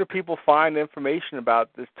 like where do people find information about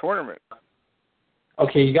this tournament?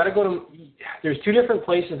 Okay, you got to go to. There's two different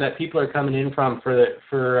places that people are coming in from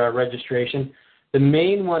for registration. The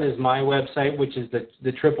main one is my website, which is the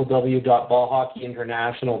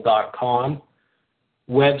www.ballhockeyinternational.com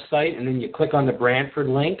website, and then you click on the Brantford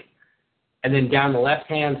link. And then down the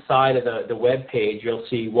left-hand side of the web page, you'll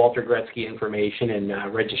see Walter Gretzky information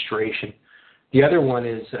and registration. The other one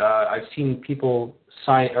is I've seen people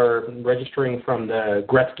registering from the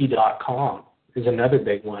Gretzky.com is another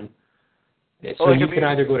big one. So you can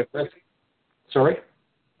either go to Gretzky. Sorry?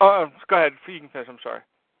 Oh, go ahead. You can finish. I'm sorry.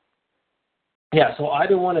 Yeah, so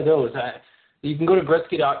either one of those. You can go to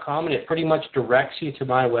Gretzky.com, and it pretty much directs you to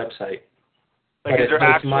my website. Like, is there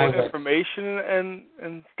actual information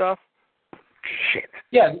and stuff? Shit.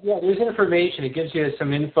 Yeah, there's information. It gives you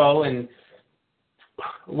some info, and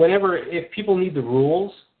if people need the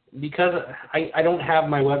rules, because I don't have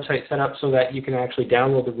my website set up so that you can actually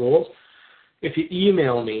download the rules, if you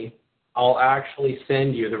email me, I'll actually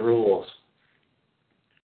send you the rules.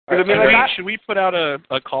 Should we put out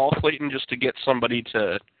a call, Clayton, just to get somebody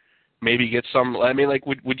to maybe get some? I mean, like,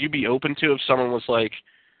 would you be open to if someone was like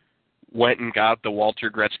went and got the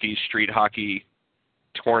Walter Gretzky Street Hockey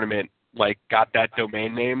Tournament, like got that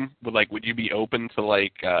domain name? Would you be open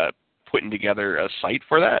to putting together a site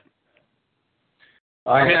for that?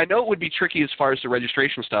 I mean, I know it would be tricky as far as the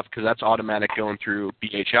registration stuff because that's automatic going through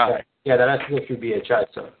BHI. Yeah, that has to go through BHI.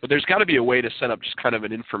 So. But there's got to be a way to set up just kind of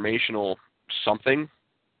an informational something.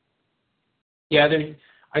 Yeah,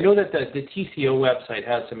 I know that the TCO website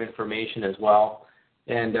has some information as well.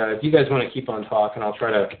 And if you guys want to keep on talking, I'll try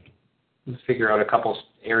to figure out a couple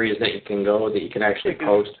areas that you can go that you can actually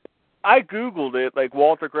post. I Googled it, like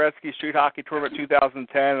Walter Gretzky Street Hockey Tournament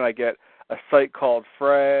 2010, and I get a site called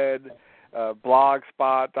Fred,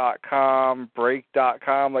 blogspot.com,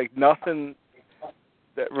 break.com, like nothing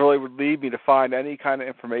that really would lead me to find any kind of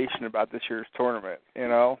information about this year's tournament, you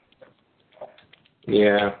know?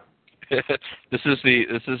 Yeah. This is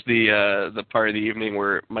the part of the evening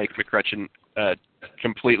where Mike McCutcheon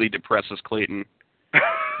completely depresses Clayton.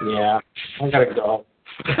 Yeah, I gotta go.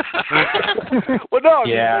 Well, no,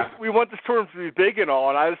 yeah. we want this tournament to be big and all,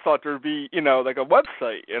 and I just thought there would be, like a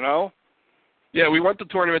website, Yeah, we want the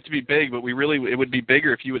tournament to be big, but it would be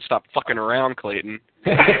bigger if you would stop fucking around, Clayton.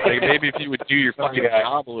 Like maybe if you would do your fucking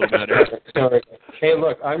job a little better. Sorry. Hey,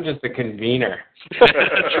 look, I'm just a convener. That's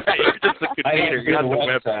right, you're just a convener. You're not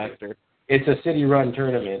the webmaster. It's a city-run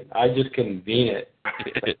tournament. I just convene it.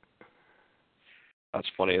 That's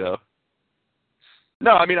funny though.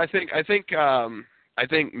 No, I mean, I think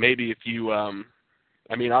maybe if you,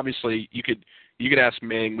 obviously you could ask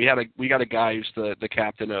Ming. We got a guy who's the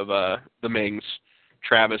captain of the Mings,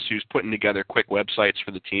 Travis, who's putting together quick websites for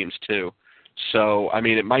the teams too. So,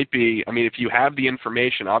 it might be. If you have the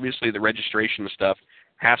information, obviously the registration stuff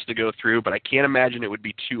has to go through, but I can't imagine it would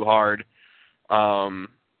be too hard. In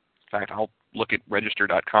fact, I'll look at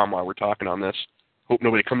register.com while we're talking on this. Hope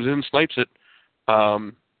nobody comes in and snipes it.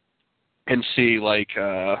 And see, like,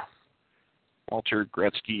 Walter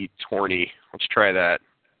Gretzky Tourney. Let's try that.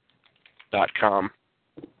 .com.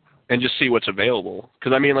 And just see what's available.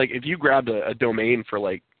 Because, if you grabbed a domain for,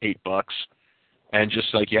 like, $8 and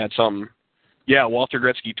just, like, you had something,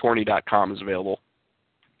 WalterGretzkyTourney.com is available.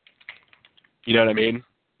 You know what I mean?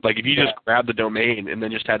 Like, if you just grab the domain and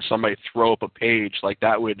then just had somebody throw up a page, like,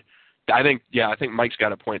 that would, I think Mike's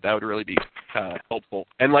got a point. That would really be helpful.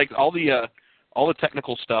 And, like, all the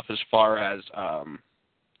technical stuff as far as,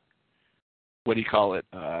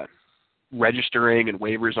 registering and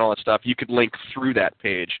waivers and all that stuff, you could link through that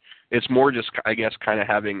page. It's more just, I guess, kind of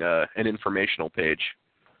having an informational page.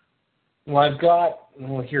 Well, I'm going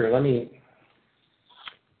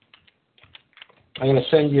to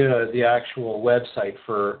send you the actual website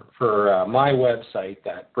for my website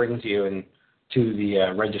that brings you into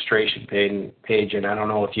the registration page, and I don't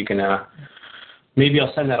know if you can, maybe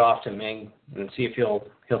I'll send that off to Ming and see if he'll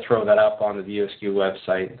throw that up on the VSQ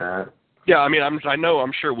website. Yeah, I'm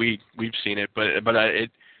sure we've seen it, but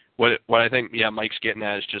what I think Mike's getting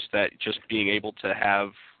at is just being able to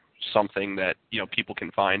have something that people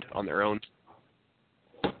can find on their own.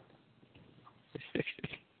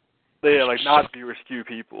 Yeah, like not VSQ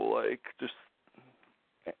people, like just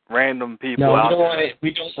random people. No, out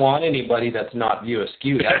we don't want anybody that's not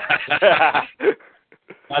VSQ.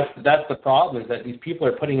 That's the problem, is that these people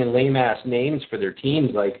are putting in lame ass names for their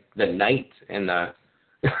teams, like the Knight and the.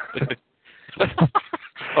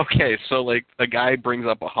 Okay, so like a guy brings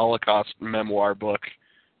up a Holocaust memoir book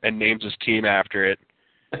and names his team after it,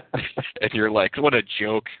 and you're like, "What a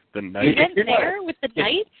joke!" The Knight. You went there with the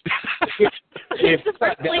Knight. It's the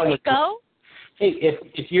first place to go. Hey,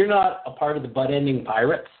 if you're not a part of the butt-ending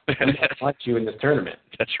Pirates, we don't want you in this tournament.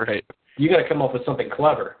 That's right. You got to come up with something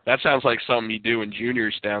clever. That sounds like something you do in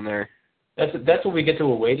juniors down there. That's when we get to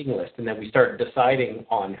a waiting list, and then we start deciding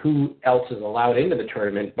on who else is allowed into the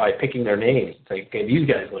tournament by picking their names. It's like, okay, these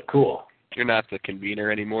guys look cool. You're not the convener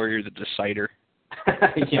anymore. You're the decider.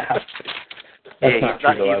 Yeah.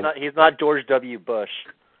 He's not George W. Bush.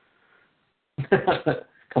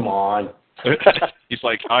 Come on. He's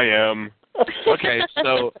like, I am. Okay,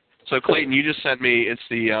 so Clayton, you just sent me. It's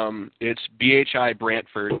it's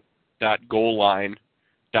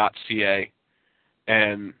bhibrantford.goalline.ca,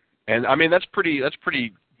 and that's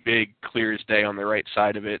pretty big, clear as day on the right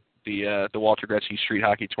side of it. The Walter Gretzky Street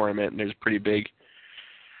Hockey Tournament, and there's a pretty big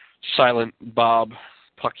Silent Bob,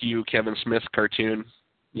 Puck You, Kevin Smith cartoon.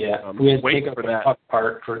 Yeah, we had to take up the puck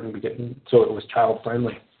part so it was child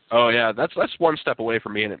friendly. Oh yeah, that's one step away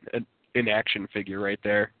from being an action figure right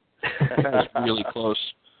there. That's really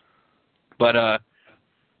close. But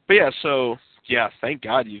yeah, so yeah, thank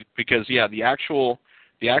God because the actual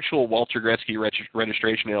Walter Gretzky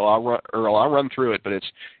registration, I'll run through it, but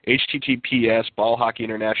it's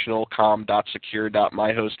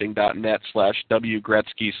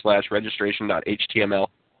https://ballhockeyinternational.com.secure.myhosting.net/wgretzky/registration.html.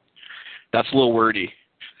 That's a little wordy.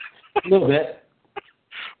 A little bit.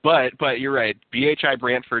 But you're right.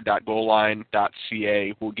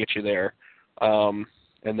 bhibrantford.goalline.ca will get you there.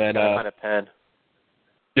 And then find a pen.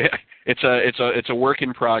 Yeah, it's a work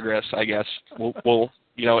in progress, I guess. We'll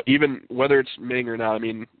even whether it's Ming or not.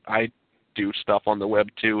 I do stuff on the web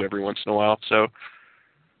too every once in a while, so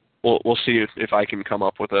we'll see if I can come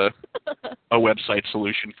up with a website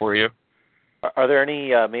solution for you. Are there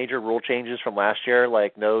any major rule changes from last year,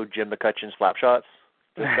 like no Jim McCutcheon slap shots?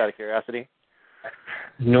 Just out of curiosity.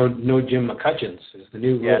 No Jim McCutcheons is the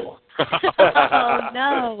new rule. Oh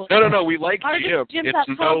no! No. We like Jim. It's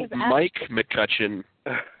no Mike McCutcheon.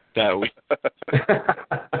 That we.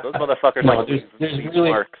 Those motherfuckers. No, there's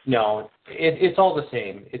really no. It's all the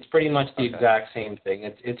same. It's pretty much the exact same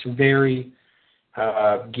thing. It's very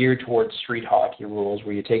geared towards street hockey rules,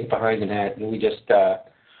 where you take it behind the net, and we just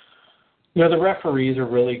The referees are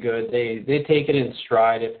really good. They take it in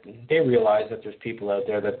stride. If they realize that there's people out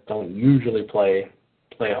there that don't usually play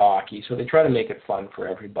hockey, so they try to make it fun for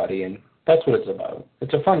everybody, and that's what it's about.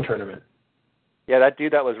 It's a fun tournament. Yeah, that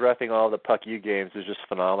dude that was reffing all the Puck U games was just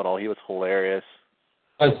phenomenal. He was hilarious.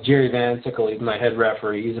 That's Jerry Van Sickle. He's my head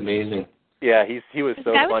referee. He's amazing. Yeah, he was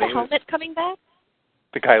so funny. The guy with the helmet coming back?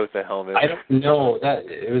 The guy with the helmet. I don't know.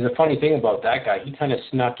 It was a funny thing about that guy. He kind of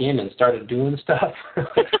snuck in and started doing stuff.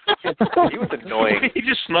 He was annoying. He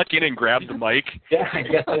just snuck in and grabbed the mic. Yeah, I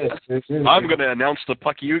guess I'm going to announce the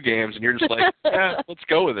Puck U games, and you're just like, yeah, let's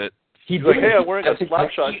go with it. He's like, hey, I'm wearing a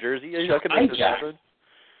Slapshot jersey. I can make this happen.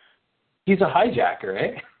 He's a hijacker,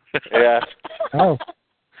 eh? Yeah. Oh.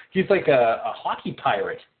 He's like a hockey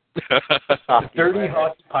pirate. A dirty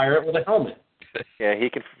hockey pirate with a helmet. Yeah, he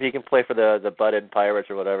can play for the Butt-End Pirates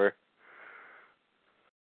or whatever.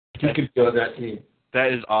 He could go to that team.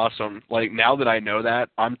 That is awesome. Like, now that I know that,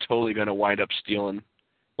 I'm totally going to wind up stealing,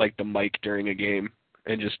 like, the mic during a game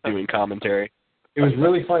and just doing commentary. It was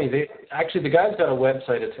really funny. The guy's got a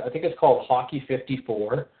website. I think it's called Hockey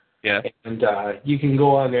 54. Yeah. And you can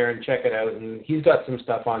go on there and check it out. And he's got some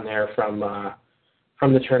stuff on there from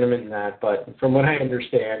the tournament and that. But from what I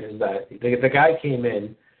understand is that the guy came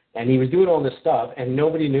in, and he was doing all this stuff, and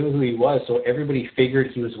nobody knew who he was, so everybody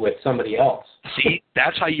figured he was with somebody else. See,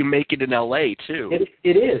 that's how you make it in L.A., too.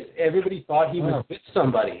 It is. Everybody thought he was with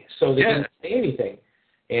somebody, so they didn't say anything.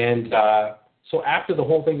 And so after the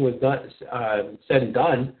whole thing was done, said and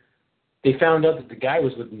done, they found out that the guy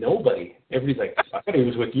was with nobody. Everybody's like, I thought he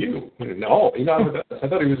was with you. No, he's not with us. I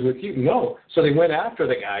thought he was with you. No. So they went after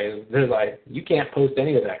the guy, and they're like, you can't post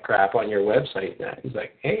any of that crap on your website. And he's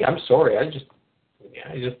like, hey, I'm sorry. I just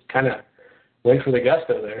kind of went for the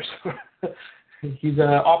gusto there. So he's an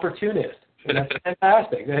opportunist. And that's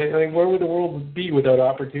fantastic. I mean, where would the world be without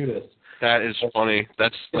opportunists? That is funny.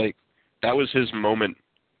 That's like, that was his moment.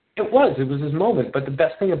 It was his moment. But the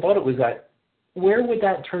best thing about it was that where would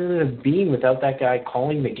that tournament have been without that guy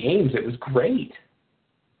calling the games? It was great.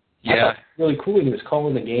 Yeah. I thought it was really cool when he was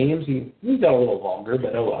calling the games. He got a little vulgar,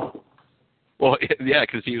 but oh well. Well, yeah,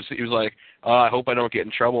 because he was like, I hope I don't get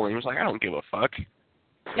in trouble. And he was like, I don't give a fuck.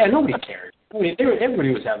 Yeah, nobody cared. I mean,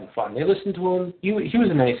 everybody was having fun. They listened to him. He was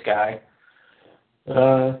a nice guy.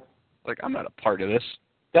 Like, I'm not a part of this.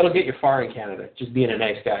 That'll get you far in Canada, just being a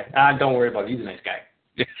nice guy. Don't worry about it. He's a nice guy.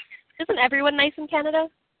 Isn't everyone nice in Canada?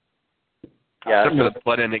 Yeah, except for the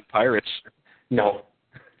Blood-Ending Pirates. No.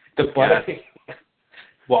 The Blood-Ending...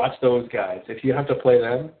 Watch those guys. If you have to play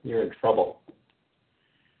them, you're in trouble.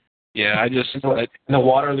 Yeah, And the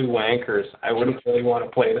Waterloo Wankers, I wouldn't really want to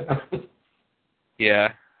play them.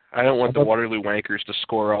 Yeah, I don't want the Waterloo Wankers to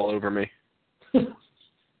score all over me.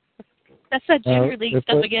 That's that Junior League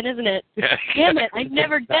stuff again, isn't it? Yeah. Damn it, I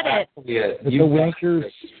never get it. If the Wankers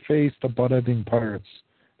face the Butt-Ending Pirates,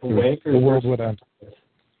 the world would end.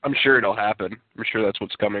 I'm sure it'll happen. I'm sure that's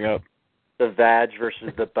what's coming up. The Vag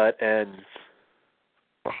versus the Butt Ends.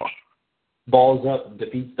 Oh. Balls up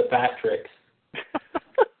defeats the Fat Tricks.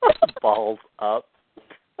 Balls up.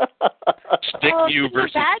 Stick you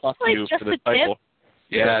versus fuck you for the title. Tip?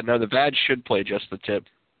 Yeah, no, the Vag should play just the tip.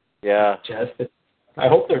 Yeah. I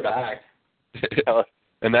hope they're back.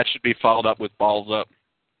 And that should be followed up with balls up.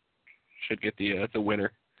 Should get the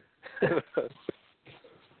winner.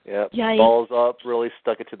 Yeah. Yikes. Balls up really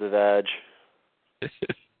stuck it to the Vag.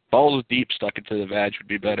 Balls deep stuck it to the Vag would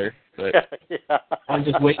be better. But yeah. I'm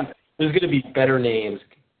just waiting. There's going to be better names.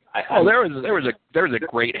 There was a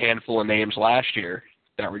great handful of names last year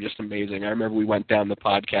that were just amazing. I remember we went down the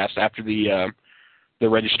podcast after the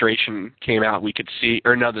registration came out.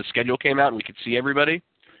 The schedule came out and we could see everybody.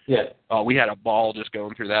 Yeah. We had a ball just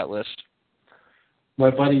going through that list. My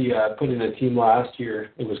buddy put in a team last year.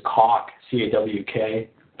 It was Cawk, C-A-W-K.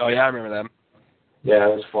 Oh yeah, I remember them. Yeah,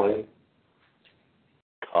 it was funny.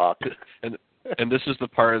 Cawk. And this is the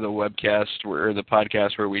part of the webcast or the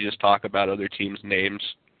podcast where we just talk about other teams' names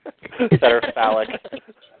that are phallic.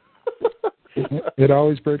 It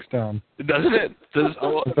always breaks down. Doesn't it?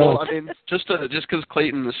 Well, I mean, just because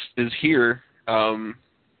Clayton is here, and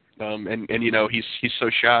you know he's so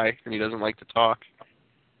shy and he doesn't like to talk.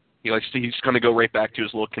 He's going to go right back to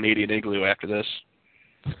his little Canadian igloo after this.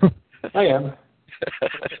 I am.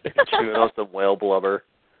 Chewing on some whale blubber.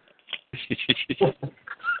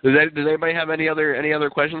 Does anybody have any other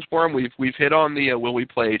questions for him? We've hit on the will we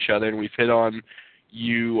play each other, and we've hit on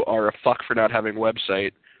you are a fuck for not having a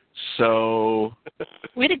website. So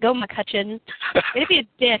way to go, McCutcheon. Way to be a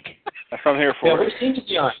dick. That's what I'm here for. Yeah, which team is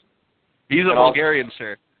he on? He's a Bulgarian,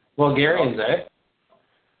 sir. Bulgarians, eh?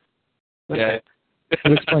 Yeah.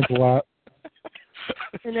 That explains a lot.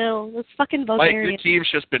 I know. Those fucking Bulgarians. Mike, your team's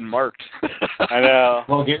just been marked. I know.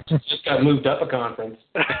 Bulgarians just got moved up a conference.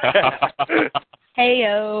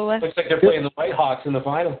 Hey-o. Looks like they're playing the Whitehawks in the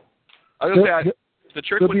final. I was going to say, the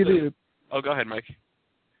trick with the... Oh, go ahead, Mike.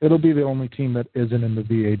 It'll be the only team that isn't in the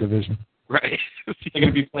VA division. Right. They're going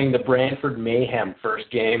to be playing the Brantford Mayhem first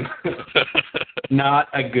game. Not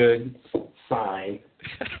a good sign.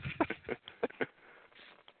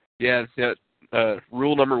 Yeah.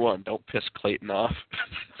 Rule number 1, don't piss Clayton off.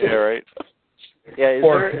 Yeah, right. Yeah, is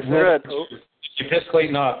there if you piss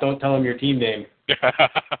Clayton off, don't tell him your team name.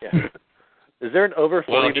 Yeah. Is there an over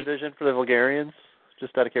 40 division for the Bulgarians?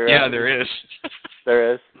 Just out of curiosity. Yeah, there is.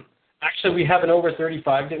 There is. Actually, we have an over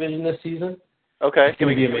 35 division this season. Okay. Can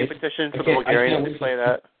we be a petition for the Bulgarians to play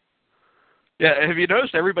that? Yeah, have you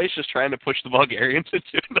noticed everybody's just trying to push the Bulgarians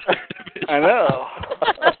into another division? I know.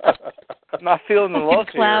 I'm not feeling the love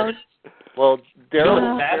here. Well,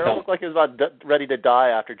 Daryl looked like he was about ready to die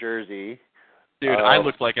after Jersey. Dude, I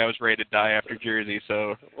looked like I was ready to die after Jersey,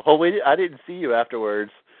 so... Well, I didn't see you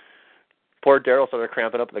afterwards. Poor Daryl started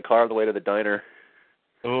cramping up in the car on the way to the diner.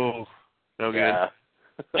 Oh, no good. Yeah.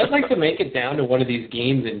 I'd like to make it down to one of these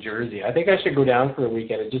games in Jersey. I think I should go down for a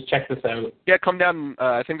weekend and just check this out. Yeah, come down.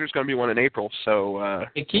 I think there's going to be one in April, so...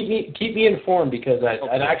 Keep me informed, because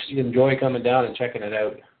I'd actually enjoy coming down and checking it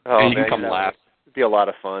out. Oh, yeah, you can come laugh. It'd be a lot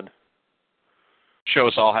of fun. Show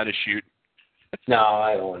us all how to shoot. No,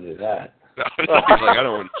 I don't want to do that. He's like, I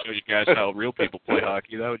don't want to show you guys how real people play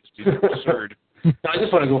hockey. That would just be absurd. No, I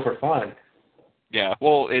just want to go for fun. Yeah,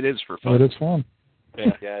 well, it is for fun. It is fun.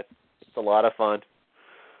 Yeah, it's a lot of fun.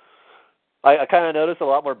 I kind of noticed a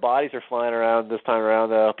lot more bodies are flying around this time around,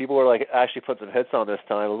 though. People were like actually putting some hits on this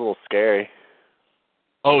time. It was a little scary.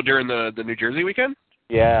 Oh, during the New Jersey weekend?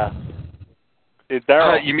 Yeah.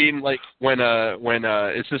 You mean like when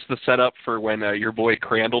is this the setup for when your boy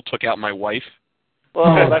Crandall took out my wife? Well,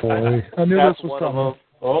 boy. I knew this was coming.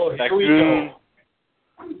 Oh, here we go.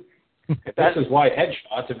 This is why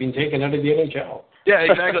headshots have been taken out of the NHL. Yeah,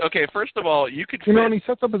 exactly. Okay, first of all, you could fit, and he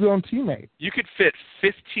sets up his own teammate. You could fit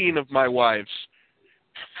 15 of my wives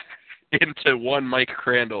into one Mike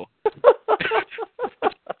Crandall.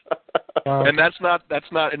 And that's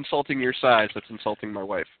not insulting your size, that's insulting my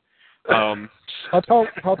wife. How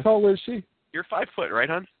tall is she? You're 5 foot, right,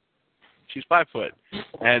 hon? She's 5 foot.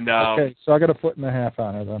 And okay, so I got a 1.5 feet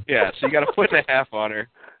on her then. Yeah, so you got a 1.5 feet on her.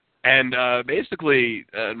 And basically,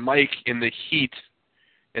 Mike, in the heat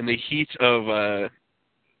of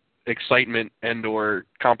excitement and/or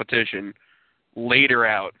competition, laid her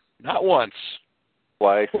out. Not once.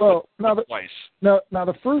 Twice. Well, twice. Now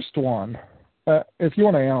the first one, if you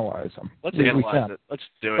want to analyze them, let's analyze it. Let's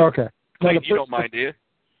do it. Okay. Clayton, you don't mind, do you?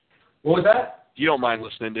 What was that? You don't mind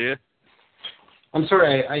listening, do you? I'm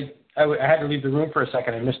sorry. I had to leave the room for a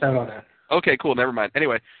second. I missed out on that. Okay, cool. Never mind.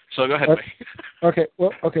 Anyway, so go ahead, Mike. Okay.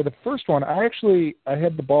 Well, the first one, I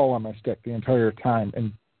had the ball on my stick the entire time,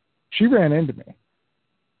 and she ran into me.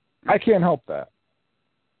 I can't help that.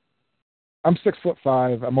 I'm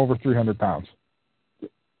 6'5". I'm over 300 pounds.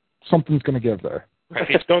 Something's going to give there.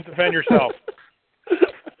 Right. Don't defend yourself.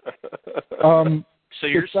 So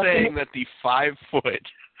you're saying that the 5 foot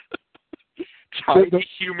tiny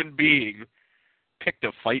human being picked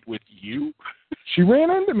a fight with you? She ran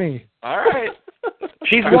into me. All right.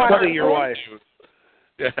 She's wildly your wife.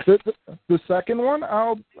 Yeah. The second one,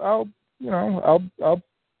 I'll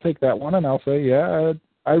take that one and I'll say, yeah,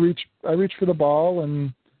 I reached for the ball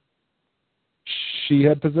and she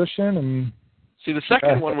had position and. See, the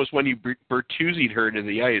second one was when you Bertuzzi'd her to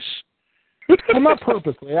the ice. Well, not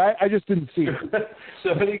purposely. I just didn't see her.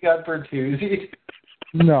 Somebody got Bertuzzi'd?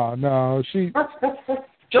 No, she.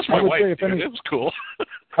 Just my wife. It was cool.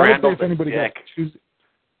 I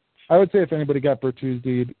would say if anybody got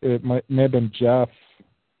Bertuzzi'd, it may have been Jeff.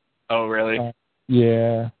 Oh, really?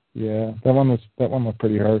 Yeah. That one was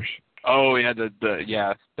pretty harsh. Oh yeah,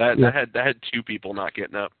 that had 2 people not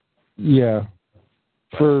getting up. Yeah,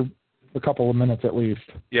 for a couple of minutes at least.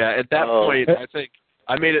 Yeah, at that point, I think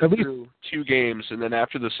I made it through 2 games, and then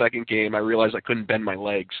after the second game, I realized I couldn't bend my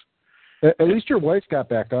legs. At least your wife got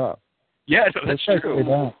back up. Yeah, that's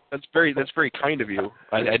true. That's very kind of you.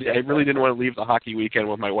 I really didn't want to leave the hockey weekend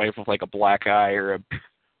with my wife with like a black eye or a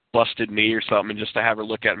busted knee or something, just to have her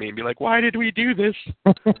look at me and be like, "Why did we do this?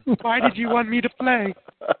 Why did you want me to play?"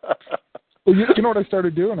 Well, you know what I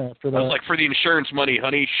started doing after that? I was like, "For the insurance money,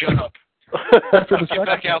 honey, shut up. Get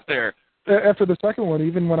back out there." After the second one,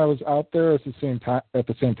 even when I was out there at the same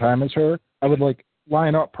time as her, I would like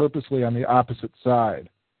line up purposely on the opposite side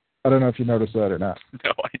I don't know if you noticed that or not.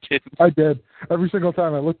 No, I didn't. I did. Every single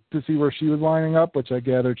time I looked to see where she was lining up, which I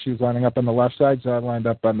gathered she was lining up on the left side, so I lined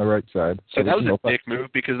up on the right side. So that was a dick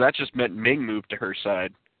move because that just meant Ming moved to her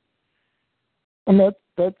side. And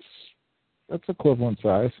that's equivalent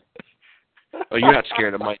size. Oh, you're not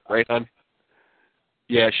scared of Mike, right, hon?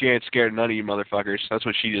 Yeah, she ain't scared of none of you motherfuckers. That's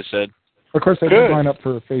what she just said. Of course, I did line up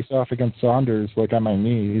for a face-off against Saunders, like on my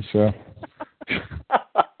knees, so...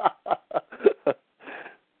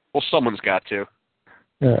 Well, someone's got to.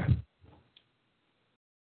 Yeah.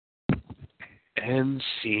 End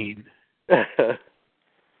scene.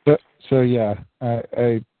 So yeah,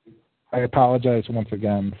 I apologize once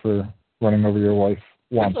again for running over your wife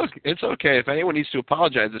once. It's okay. If anyone needs to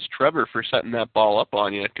apologize, it's Trevor for setting that ball up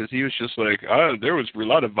on you, because he was just like, oh, there was a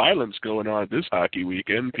lot of violence going on this hockey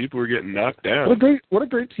weekend. People were getting knocked down. What a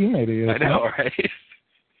great teammate he is. I know, right?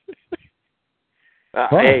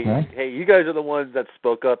 Hey, you guys are the ones that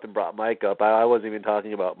spoke up and brought Mike up. I wasn't even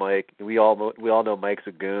talking about Mike. We all know Mike's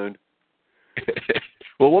a goon.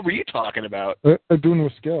 Well, what were you talking about? A goon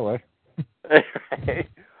with skill, eh?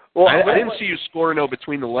 Well, I didn't see you score no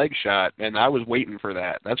between the leg shot, and I was waiting for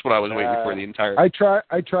that. That's what I was waiting for the entire. I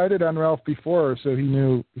tried it on Ralph before, so he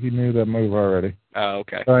knew the move already. Oh,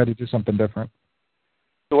 okay. So I had to do something different.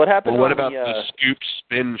 So what happened? Well, what about the scoop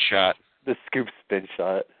spin shot? The scoop spin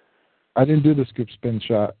shot. I didn't do the scoop spin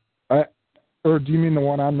shot. Or do you mean the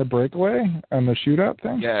one on the breakaway on the shootout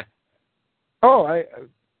thing? Yeah. Oh,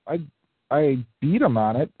 I beat him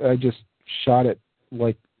on it. I just shot it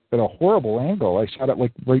like at a horrible angle. I shot it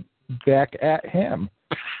like right back at him.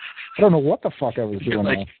 I don't know what the fuck I was doing.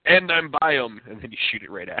 Like, and I'm by him, and then you shoot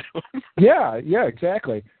it right at him. Yeah,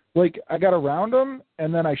 exactly. Like I got around him,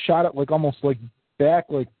 and then I shot it like almost like back,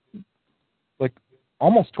 like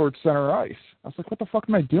almost towards center ice. I was like, what the fuck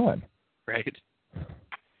am I doing? Right.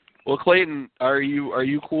 Well, Clayton, are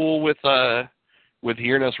you cool with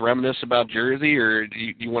hearing us reminisce about Jersey, or do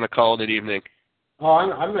you want to call it an evening? Oh,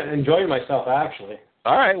 I'm enjoying myself, actually.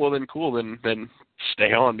 All right, well then, cool. Then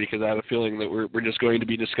stay on, because I have a feeling that we're just going to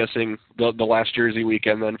be discussing the last Jersey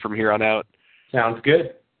weekend then from here on out. Sounds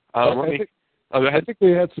good. Go ahead. I think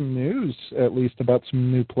we had some news, at least, about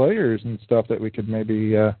some new players and stuff that we could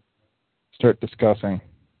maybe start discussing.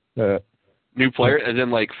 New players, as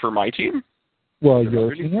in like for my team? Well,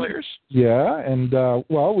 your team. Players? Yeah, and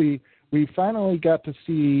we finally got to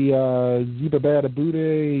see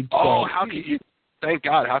Zibabadabude. Oh, how could you? Thank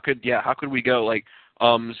God. How could we go? Like,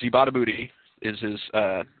 Zibadabude is his,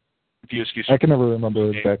 if you excuse me. I can never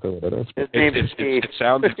remember exactly what it is. It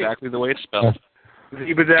sounds exactly the way it's spelled.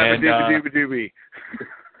 Zibadabude.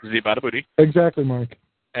 Zibadabude. Exactly, Mike.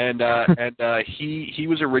 And he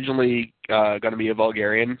was originally going to be a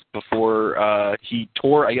Bulgarian before he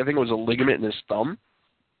tore, I think it was a ligament in his thumb,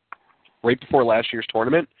 right before last year's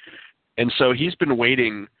tournament. And so he's been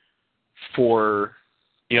waiting for,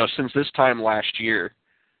 since this time last year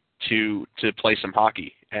to play some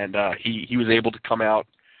hockey. And he was able to come out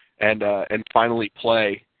and finally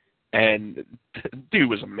play. And dude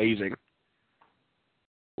was amazing.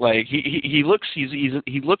 Like he looks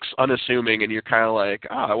unassuming, and you're kind of like,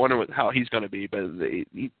 I wonder how he's going to be. But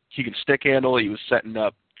he can stick handle. He was setting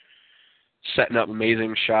up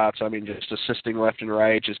amazing shots. I mean, just assisting left and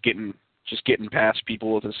right, just getting past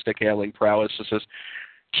people with his stick handling prowess. It's just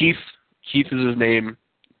Keith is his name.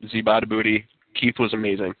 Zibadabude. Keith was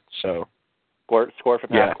amazing. So score from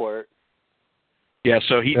half court. Yeah.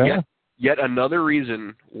 So Yet another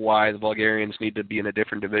reason why the Bulgarians need to be in a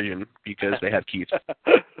different division, because they have Keith.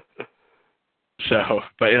 So,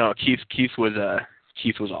 but Keith was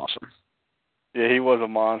awesome. Yeah, he was a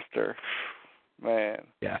monster, man.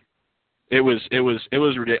 Yeah, it was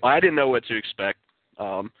ridiculous. I didn't know what to expect,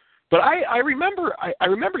 but I remember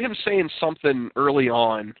him saying something early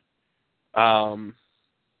on,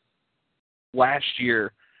 last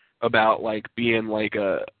year about like being like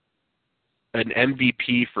an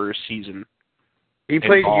MVP for a season. He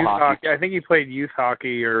played youth hockey. I think he played youth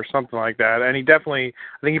hockey or something like that. And I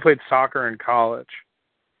think he played soccer in college.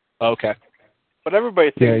 Okay. But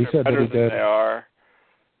everybody thinks they're better than did. they are.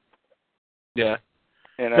 Yeah.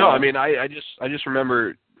 No, I mean, I just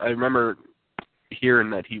remember hearing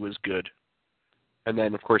that he was good. And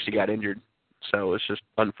then, of course, he got injured. So it's just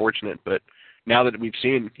unfortunate. But now that we've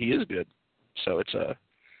seen, he is good. So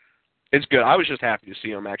it's good. I was just happy to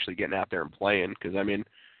see him actually getting out there and playing, because, I mean,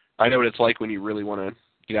 I know what it's like when you really want to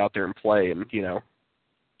get out there and play, and, you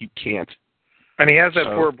can't. And he has that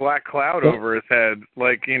poor black cloud over his head,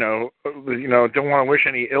 like, don't want to wish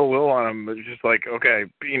any ill will on him, but it's just like, okay,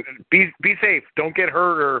 be safe, don't get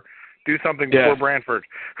hurt, or, Do something before Brantford.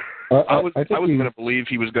 I was going to believe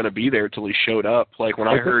he was going to be there till he showed up. Like when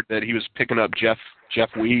I heard that he was picking up Jeff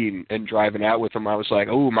Wee and driving out with him, I was like,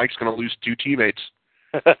 oh, Mike's going to lose 2 teammates.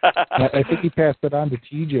 I think he passed it on to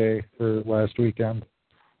TJ for last weekend.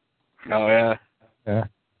 Oh, yeah. Yeah.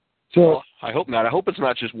 So well, I hope not. I hope it's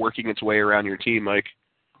not just working its way around your team, Mike.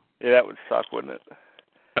 Yeah, that would suck, wouldn't it?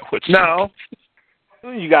 That would suck.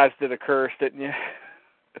 No. You guys did a curse, didn't you?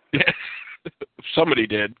 Yeah. Somebody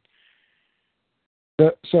did.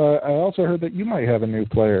 So I also heard that you might have a new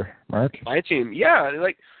player, Mark. My team, yeah.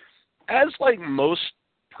 As most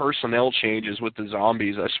personnel changes with the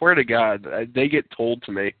zombies, I swear to God, they get told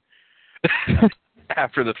to me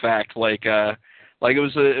after the fact. Like it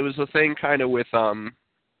was a thing kind of with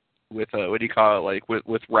what do you call it? Like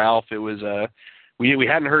with Ralph, it was we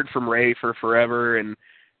hadn't heard from Ray for forever, and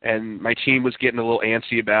my team was getting a little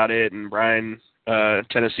antsy about it, and Brian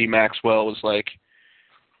Tennessee Maxwell was like,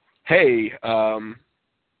 hey,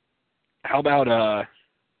 how about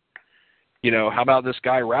this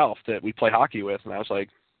guy Ralph that we play hockey with? And I was like,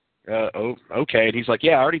 okay. And he's like,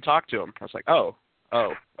 yeah, I already talked to him. I was like, oh,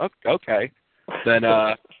 okay. Then,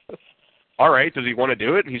 all right, does he want to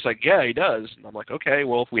do it? And he's like, yeah, he does. And I'm like, okay,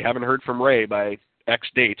 well, if we haven't heard from Ray by X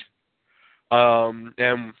date, and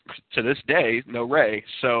to this day, no Ray.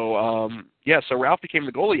 So, so Ralph became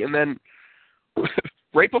the goalie. And then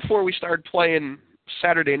right before we started playing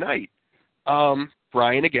Saturday night,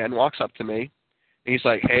 Brian again walks up to me, and he's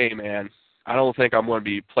like, hey, man, I don't think I'm going to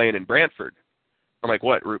be playing in Brantford. I'm like,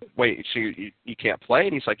 what? Wait, so you can't play?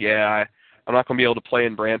 And he's like, yeah, I'm not going to be able to play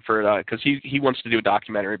in Brantford because he wants to do a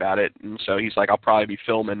documentary about it. And so he's like, I'll probably be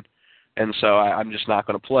filming, and so I'm just not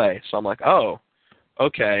going to play. So I'm like, oh,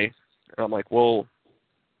 okay. And I'm like, well,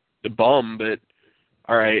 the bum, but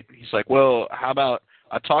all right. He's like, well, how about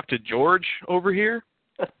I talk to George over here?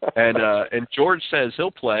 And George says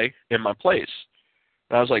he'll play in my place.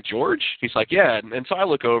 And I was like, George? He's like, yeah. And so I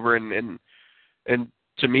look over, and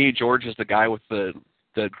to me, George is the guy with the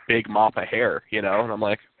big mop of hair, and I'm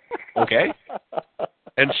like, okay.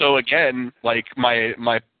 And so again, like my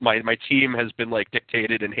team has been like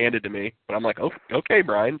dictated and handed to me, but I'm like, oh, okay,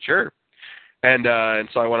 Brian, sure. And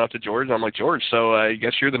so I went up to George, and I'm like, George, so I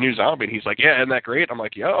guess you're the new zombie. And he's like, yeah, isn't that great? I'm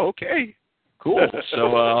like, yeah, okay. Cool.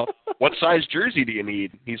 So what size jersey do you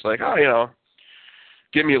need? He's like, oh,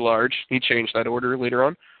 give me a large. He changed that order later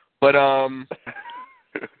on. But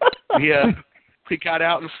we got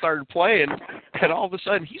out and started playing, and all of a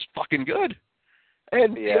sudden he's fucking good.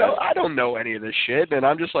 And, I don't know any of this shit. And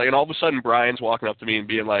I'm just like, and all of a sudden Brian's walking up to me and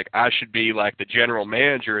being like, I should be like the general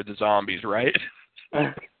manager of the zombies, right?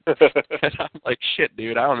 And I'm like, shit,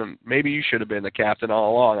 dude, I don't know. Maybe you should have been the captain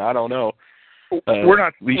all along. I don't know. We're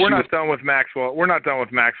not done with Maxwell. We're not done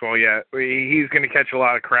with Maxwell yet. He's going to catch a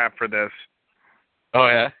lot of crap for this. Oh,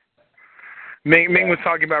 yeah? Ming was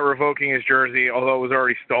talking about revoking his jersey, although it was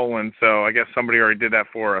already stolen, so I guess somebody already did that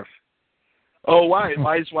for us. Oh, why?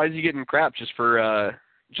 Why is he getting crap? Just for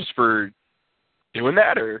doing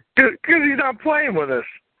that, or? Because he's not playing with us.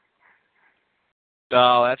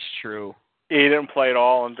 Oh, that's true. He didn't play at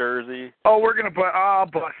all in Jersey. Oh, I'll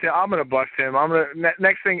bust him. I'm gonna bust him.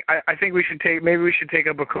 Next thing, I think we should take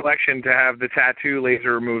up a collection to have the tattoo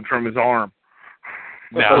laser removed from his arm.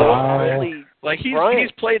 No, like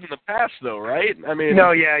he's played in the past though, right? I mean,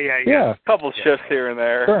 no, yeah. A couple shifts here and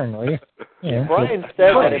there. Certainly. Yeah. Brian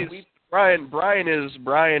said that Brian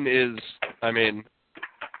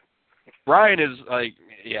is like,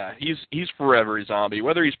 yeah, he's forever a zombie.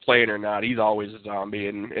 Whether he's playing or not, he's always a zombie,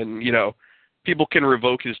 and people can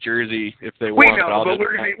revoke his jersey if they want. We know, but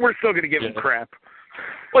we're still gonna give him crap.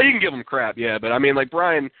 Well, you can give him crap, yeah, but I mean, like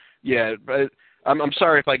Brian, yeah, but I'm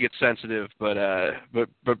sorry if I get sensitive, but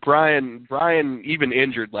Brian even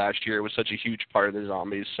injured last year was such a huge part of the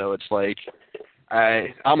zombies, so it's like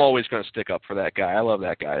I'm always going to stick up for that guy. I love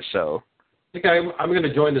that guy, so. I think I'm going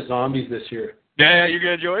to join the zombies this year. Yeah, you're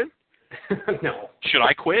going to join? No. Should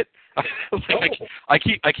I quit? I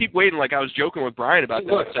keep waiting. Like I was joking with Brian about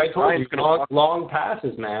that. Look, I told you, long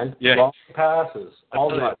passes, man. Yeah. Long passes. All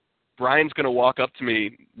the Brian's going to walk up to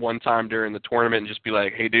me one time during the tournament and just be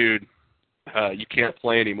like, hey, dude, you can't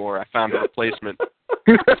play anymore. I found a replacement.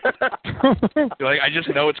 Like, I just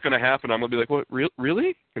know it's going to happen. I'm going to be like, what,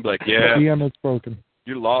 really? He'll be like, yeah. DM is broken.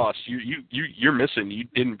 You're lost. You're missing. You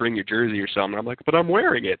didn't bring your jersey or something. I'm like, but I'm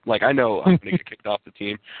wearing it. Like, I know I'm going to get kicked off the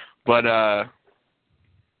team. But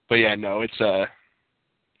yeah, no, it's,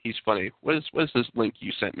 he's funny. What is this link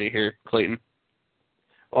you sent me here, Clayton?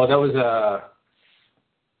 Oh, that was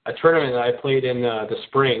a tournament that I played in the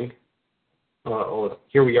spring.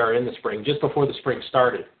 Here we are in the spring, just before the spring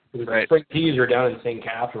started. It was the spring teaser down in St.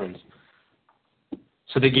 Catharines.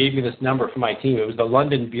 So they gave me this number for my team. It was the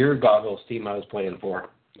London Beer Goggles team I was playing for.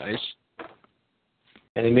 Nice.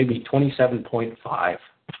 And they made me 27.5.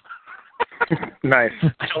 Nice.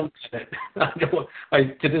 I don't get it.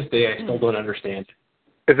 To this day, I still don't understand.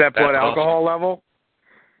 Is that blood alcohol level?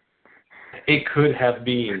 It could have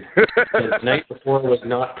been. The night before was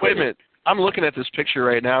not. Wait a minute. I'm looking at this picture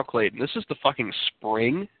right now, Clayton. This is the fucking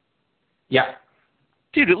spring? Yeah.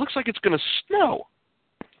 Dude, it looks like it's going to snow.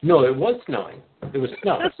 No, it was snowing. It was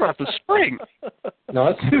snow. That's not the spring. No,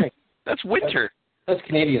 that's spring. That's winter. That's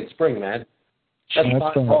Canadian spring, man. That's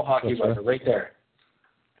ball hockey weather right there.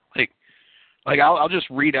 Like I'll just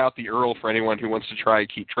read out the URL for anyone who wants to try and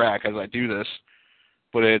keep track as I do this.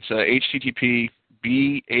 But it's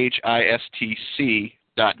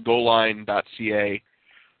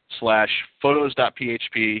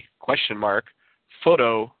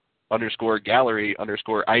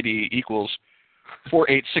equals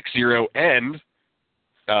 4860 and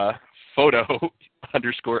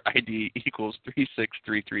photo_ID equals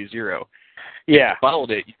 36330. Yeah. If you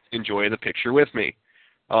followed it, enjoy the picture with me.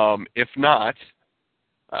 If not,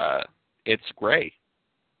 it's gray.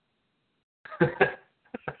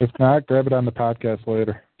 If not, grab it on the podcast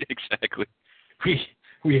later. Exactly.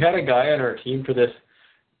 We had a guy on our team for this.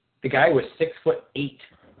 The guy was 6'8".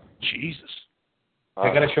 Jesus.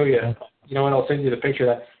 I got to show you. You know what? I'll send you the picture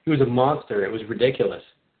of that. He was a monster. It was ridiculous.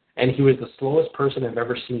 And he was the slowest person I've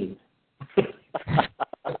ever seen.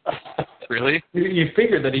 Really? You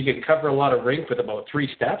figured that he could cover a lot of rink with about 3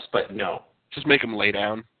 steps, but no. Just make him lay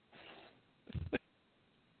down.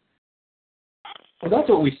 Well, that's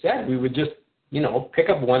what we said. We would just, pick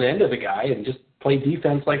up one end of the guy and just play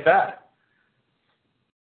defense like that.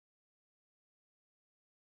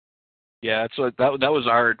 Yeah, so that was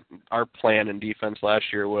our plan in defense last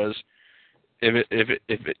year was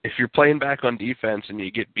if you're playing back on defense and you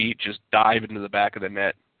get beat, just dive into the back of the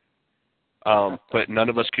net. But none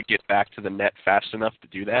of us could get back to the net fast enough to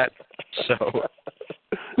do that. So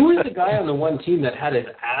who was the guy on the one team that had his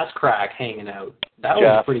ass crack hanging out? That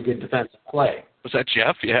was a pretty good defensive play. Was that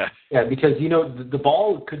Jeff? Yeah. Yeah, because the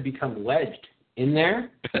ball could become wedged in there,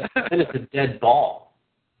 and it's a dead ball.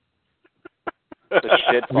 The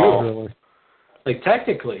shit ball. Really? Like,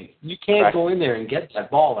 technically, you can't go in there and get that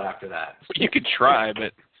ball after that. You could try,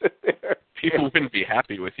 but people wouldn't be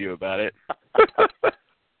happy with you about it.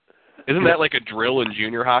 Isn't that like a drill in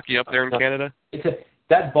junior hockey up there in Canada?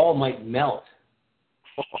 That ball might melt.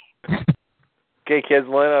 Okay, kids,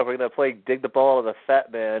 line up. We're going to play Dig the Ball to the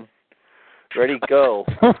Fat Man. Ready, go.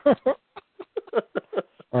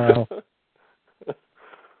 Wow.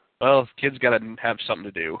 Well, kids got to have something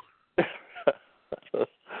to do.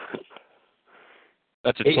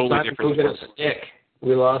 That's a totally different sport. Go get a stick.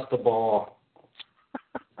 We lost the ball.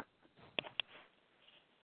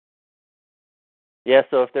 Yeah,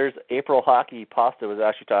 so if there's April hockey, Pasta was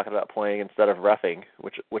actually talking about playing instead of reffing,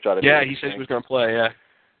 which ought to be. Yeah, he said he was going to play. Yeah,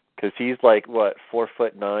 because he's like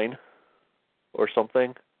 4'9" or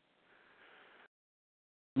something.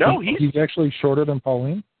 No, he's actually shorter than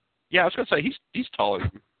Pauline. Yeah, I was going to say he's taller.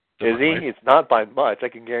 Is he? It's not by much. I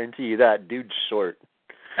can guarantee you that. Dude's short.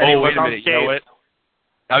 Oh, wait a minute. You know what?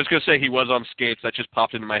 I was going to say he was on skates. That just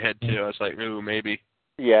popped into my head too. I was like, ooh, maybe.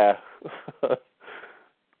 Yeah.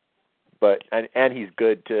 But and he's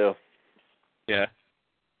good too. Yeah.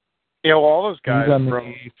 All those guys he's on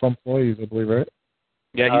the fun employees, I believe, right?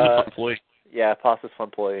 Yeah, he's a fun employee. Yeah, Pasta's fun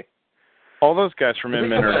employee. All those guys from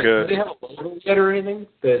Inman are good. Do they have a logo yet or anything?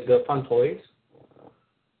 The fun employees?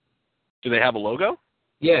 Do they have a logo?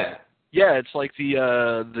 Yeah. Yeah, it's like the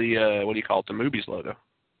what do you call it? The Movies logo.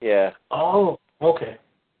 Yeah. Oh, okay.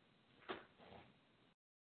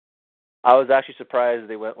 I was actually surprised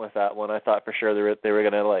they went with that one. I thought for sure they were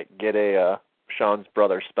gonna get a Sean's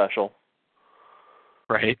brother special.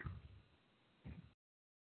 Right.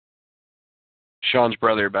 Sean's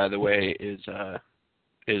brother, by the way, is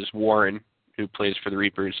Warren, who plays for the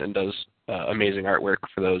Reapers and does amazing artwork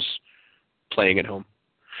for those playing at home.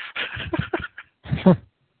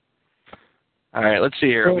 All right, let's see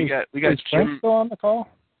here. So we got is Jim still on the call.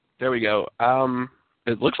 There we go.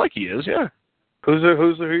 It looks like he is. Yeah. Who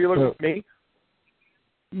you looking for? Me?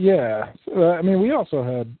 Yeah. We also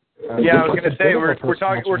had. Yeah, I was going to say we're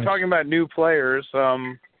talking about new players.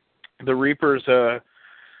 The Reapers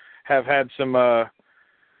have had some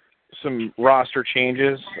roster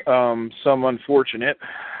changes. Some unfortunate.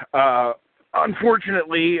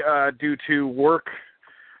 Unfortunately, due to work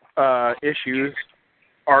issues,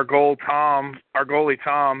 our goalie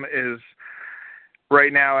Tom is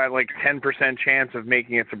right now at 10% chance of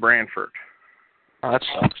making it to Brantford. Oh, that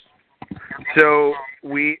sucks. So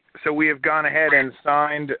we have gone ahead and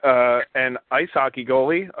signed an ice hockey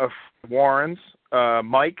goalie of Warren's,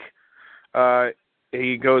 Mike.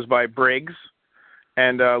 He goes by Briggs,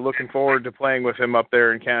 and looking forward to playing with him up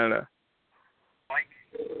there in Canada.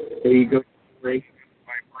 He goes by Briggs,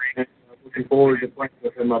 and looking forward to playing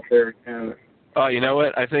with him up there in Canada. Oh, you know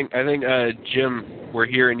what? I think Jim, we're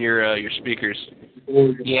hearing your speakers.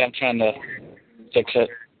 Yeah, I'm trying to fix it.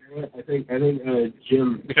 I think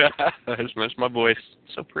Jim. That's my voice.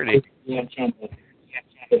 So pretty. Yeah, I'm trying to.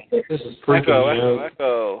 This is freaking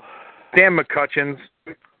Echo. Damn McCutcheons.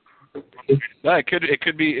 No, it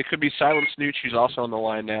could be Silent Snooch, who's also on the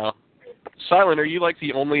line now. Silent, are you like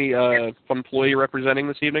the only employee representing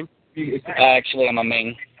this evening? Actually, I'm a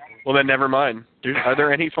Ming. Well, then never mind. Are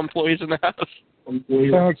there any employees in the house?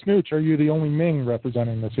 Silent Snooch, are you the only Ming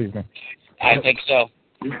representing this evening? I think so.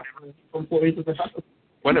 employees in the house.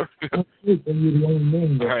 When all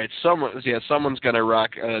right, someone's gonna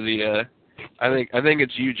rock the. I think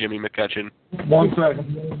it's you, Jimmy McCutcheon. 1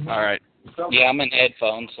 second. All right. Yeah, I'm in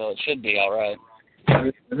headphones, so it should be all right. I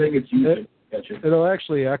think it's you, McCutcheon. It'll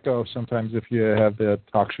actually echo sometimes if you have the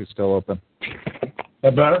talk shoe still open.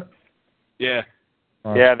 That better? Yeah.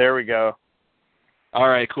 Yeah, there we go. All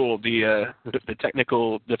right, cool. The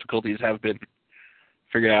technical difficulties have been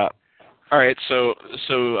figured out. All right, so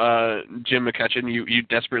Jim McCutcheon, you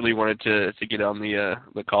desperately wanted to get on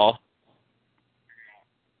the call.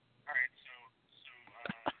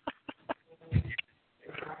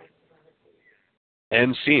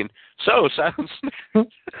 And scene. So Silence.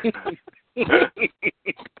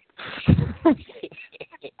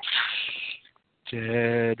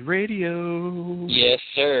 Dead radio. Yes,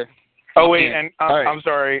 sir. Oh wait, and right. I'm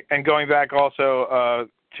sorry. And going back also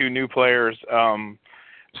to new players.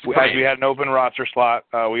 As we had an open roster slot,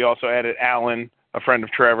 we also added Alan, a friend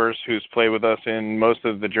of Trevor's, who's played with us in most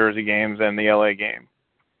of the Jersey games and the LA game.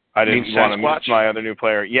 I didn't want to miss my other new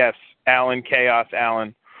player. Yes, Alan, Chaos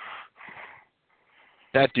Alan.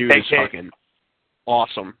 That dude is fucking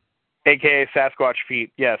awesome. AKA Sasquatch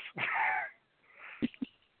Feet, yes.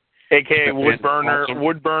 AKA Woodburner, awesome.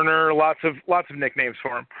 Woodburner, lots of nicknames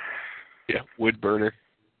for him. Yeah, Woodburner.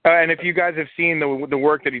 And if you guys have seen the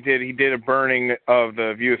work that he did a burning of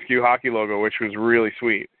the View Askew hockey logo, which was really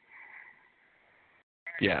sweet.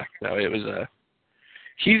 Yeah, no, it was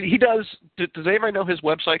he does. Does anybody know his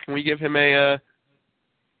website? Can we give him a?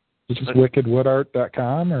 Is this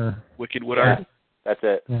wickedwoodart.com or? Wicked Wood Art. That's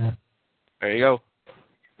it. Yeah. There you go.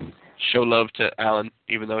 Show love to Alan,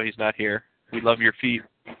 even though he's not here. We love your feet.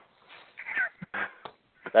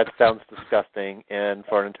 That sounds disgusting, and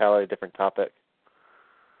for an entirely different topic.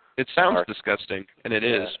 It sounds disgusting, and it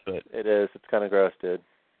is, but... It is. It's kind of gross, dude.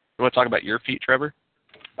 You want to talk about your feet, Trevor?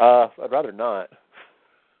 I'd rather not.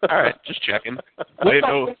 All right, just checking.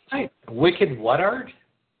 Wicked what art?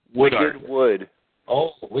 Wood art. Wicked Wood.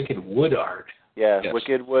 Oh, Wicked Wood Art. Yeah, yes.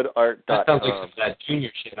 wickedwoodart.com. That sounds like that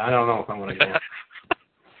junior shit. I don't know if I want to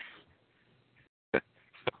go.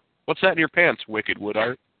 What's that in your pants, Wicked Wood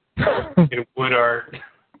Art? Wicked Wood Art.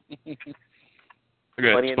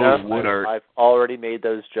 Funny enough, I've already made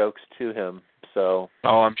those jokes to him, so...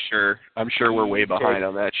 Oh, I'm sure we're way behind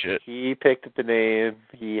on that shit. He picked the name.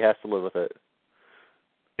 He has to live with it.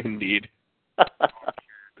 Indeed. Is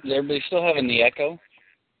everybody still having the echo?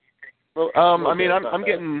 Well, I mean, I'm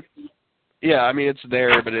getting... Yeah, I mean, it's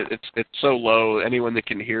there, but it's so low. Anyone that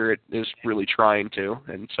can hear it is really trying to,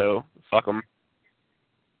 and so, fuck them.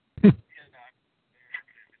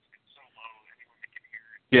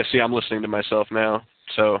 Yeah, see, I'm listening to myself now,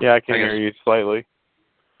 so... Yeah, I can hear you slightly.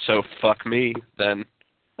 So, fuck me, then.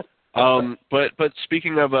 But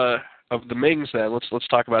speaking of the Mings, then, let's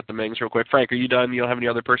talk about the Mings real quick. Frank, are you done? You don't have any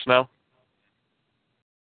other personnel?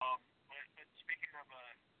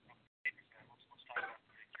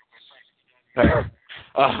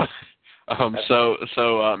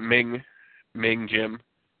 Ming Jim,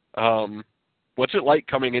 what's it like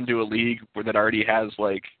coming into a league that already has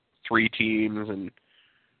like 3 teams, and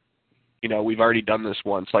you know we've already done this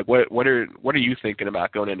once? Like, what are you thinking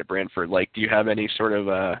about going into Brantford? Like, do you have any sort of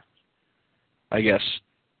I guess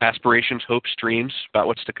aspirations, hopes, dreams about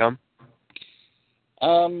what's to come?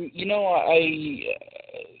 You know, I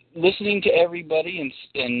listening to everybody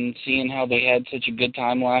and seeing how they had such a good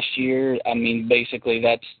time last year. I mean, basically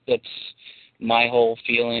that's my whole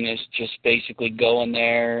feeling is just basically going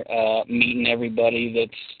there, meeting everybody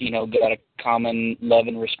that's, you know, got a common love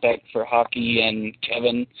and respect for hockey and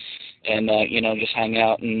Kevin, and you know, just hang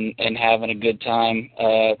out and having a good time.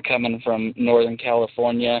 Coming from Northern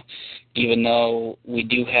California, even though we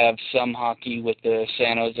do have some hockey with the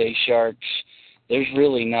San Jose Sharks, there's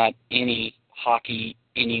really not any hockey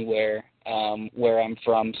anywhere where I'm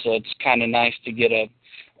from. So it's kind of nice to get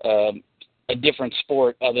a different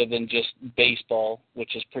sport other than just baseball,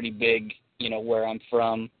 which is pretty big, where I'm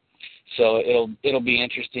from. So it'll be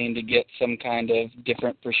interesting to get some kind of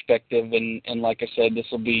different perspective, and like I said, this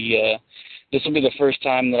will be the first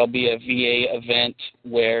time that I'll be a VA event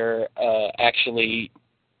where actually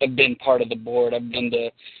I've been part of the board. I've been to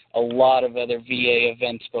a lot of other VA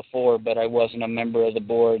events before, but I wasn't a member of the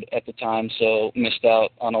board at the time, so missed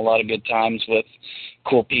out on a lot of good times with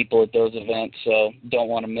cool people at those events. So don't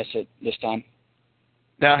want to miss it this time.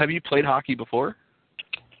 Now, have you played hockey before?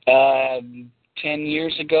 10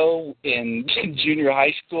 years ago in junior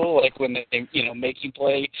high school, like when they, make you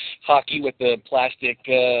play hockey with the plastic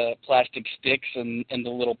sticks and the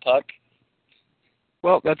little puck.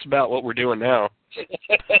 Well, that's about what we're doing now.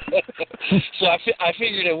 So I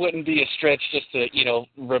figured it wouldn't be a stretch just to,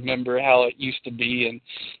 remember how it used to be. And,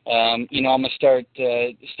 I'm going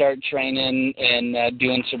to start training and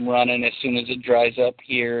doing some running as soon as it dries up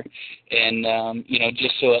here. And,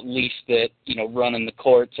 just so at least that, running the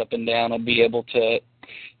courts up and down, I'll be able to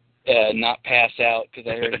not pass out,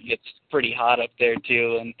 because I heard it gets pretty hot up there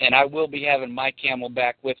too. And I will be having my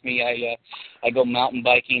Camelback with me. I go mountain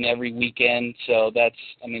biking every weekend, so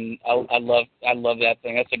I love that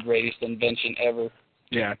thing. That's the greatest invention ever.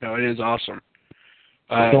 Yeah, no, it is awesome.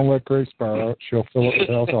 Don't let Grace borrow it. She'll fill it with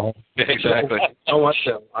alcohol. Exactly. You know what,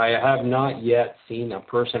 though? I have not yet seen a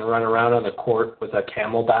person run around on the court with a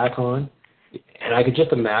Camelback on, and I could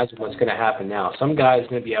just imagine what's going to happen now. Some guy's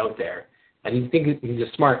going to be out there, and you think he's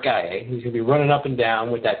a smart guy, eh? He's going to be running up and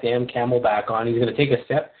down with that damn Camelback on. He's going to take a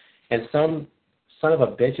step, and some son of a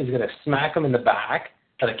bitch is going to smack him in the back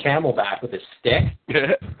of the Camelback with his stick,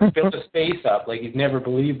 fill his face up like he's never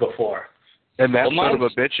believed before. And that son of a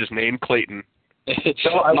bitch is named Clayton.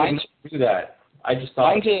 No, I wouldn't do that. I just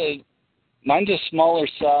thought... Mine's a smaller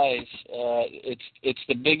size. It's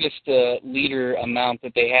the biggest liter amount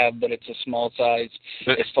that they have, but it's a small size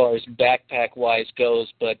as far as backpack-wise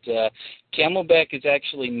goes. But Camelback is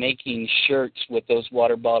actually making shirts with those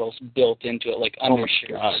water bottles built into it, like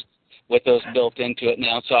undershirts with those built into it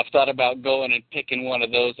now. So I've thought about going and picking one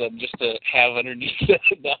of those up just to have underneath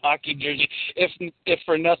the hockey jersey, if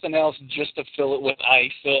for nothing else, just to fill it with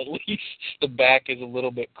ice, so at least the back is a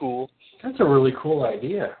little bit cool. That's a really cool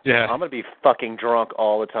idea. Yeah. I'm going to be fucking drunk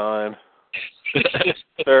all the time.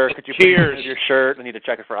 Sir, could you please remove your shirt? I need to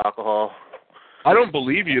check it for alcohol. I don't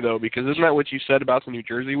believe you, though, because isn't that what you said about the New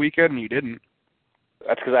Jersey weekend, and you didn't?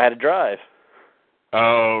 That's because I had to drive.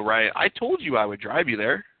 Oh, right. I told you I would drive you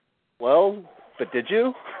there. Well, but did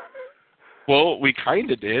you? Well, we kind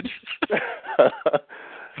of did.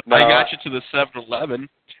 No, I got you to the 7-Eleven.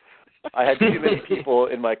 I had too many people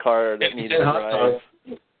in my car that needed to drive.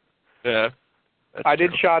 Yeah. I did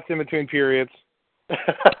shots in between periods.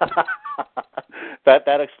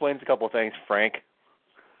 That explains a couple of things, Frank.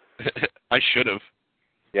 I should have.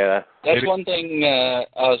 Yeah. That's one thing I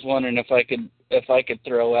was wondering if I could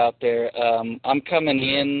throw out there. I'm coming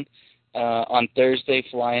in on Thursday,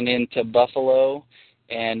 flying into Buffalo,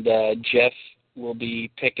 and Jeff will be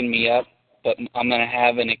picking me up, but I'm going to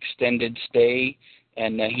have an extended stay,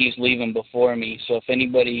 and he's leaving before me. So if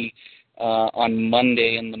anybody on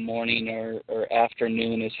Monday in the morning or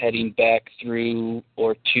afternoon is heading back through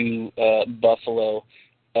or to Buffalo,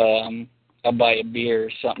 I'll buy a beer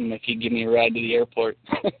or something if you give me a ride to the airport.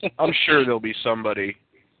 I'm sure there'll be somebody.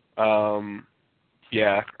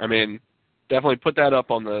 Yeah, I mean, definitely put that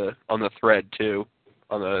up on the thread too,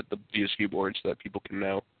 on the VSQ board, so that people can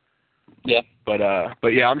know. Yeah. But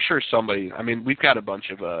yeah, I'm sure somebody. I mean, we've got a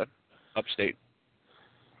bunch of upstate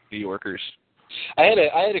New Yorkers. I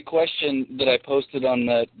had a question that I posted on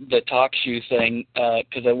the talk shoe thing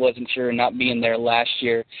because I wasn't sure, not being there last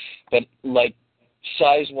year, but like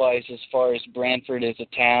size-wise, as far as Brantford as a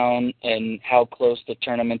town and how close the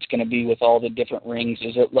tournament's going to be with all the different rings,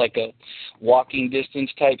 is it like a walking distance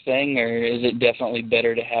type thing, or is it definitely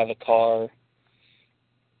better to have a car?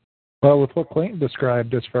 Well, with what Clayton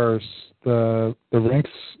described as far as the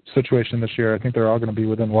rinks situation this year, I think they're all going to be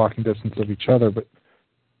within walking distance of each other. But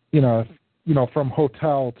from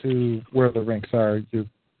hotel to where the rinks are, you're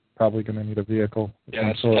probably going to need a vehicle,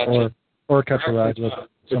 or catch a ride with somebody.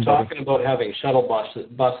 We're talking about having shuttle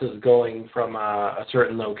buses going from a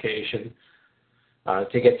certain location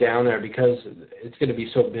to get down there, because it's going to be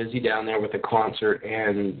so busy down there with the concert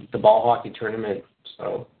and the ball hockey tournament.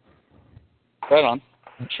 So, right on.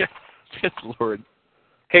 Good Lord.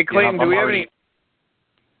 Hey, Clayton, do we have any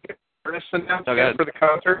artists announced for the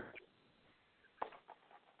concert?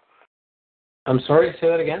 I'm sorry, say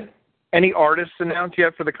that again? Any artists announced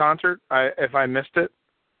yet for the concert, if I missed it?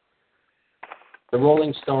 The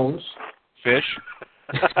Rolling Stones. Fish.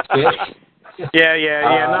 Fish.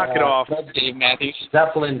 Yeah. Knock it off. Dave Matthews.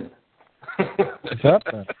 Zeppelin.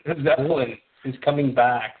 Zeppelin. Zeppelin is coming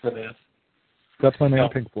back for this. Zeppelin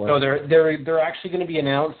and Pink Floyd. So they're actually going to be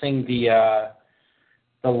announcing the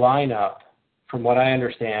lineup, from what I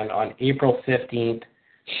understand, on April 15th.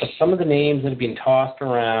 But some of the names that have been tossed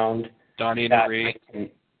around. Donnie and Marie.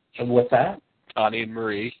 What's that? Donnie and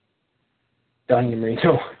Marie. Donnie and Marie.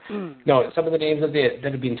 No, some of the names that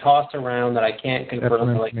have been tossed around that I can't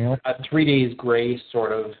confirm, like 3 Days Grace,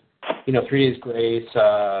 sort of. 3 Days Grace,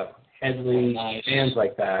 Headley, Nice. bands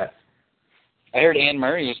like that. I heard Anne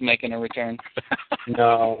Murray was making a return.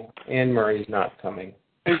 No, Anne Murray's not coming.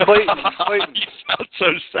 Hey, Clayton. You sound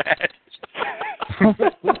so sad.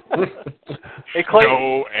 Hey, Clayton.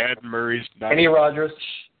 No, Anne Murray's not. Kenny Rogers.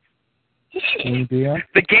 India.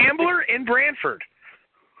 The Gambler in Brantford.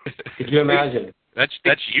 Could you imagine? That's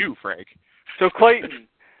you, Frank. So, Clayton.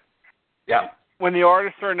 Yeah. When the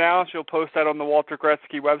artists are announced, you'll post that on the Walter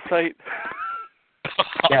Gretzky website.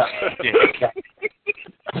 Yeah.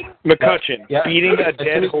 McCutcheon, Yeah. beating a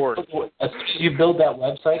dead horse. As soon as you build that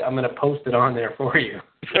website, I'm going to post it on there for you.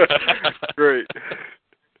 Great.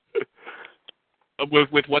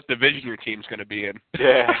 With what division your team's going to be in.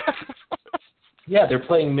 Yeah. Yeah, they're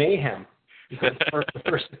playing Mayhem.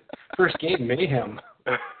 First game, Mayhem.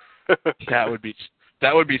 That would be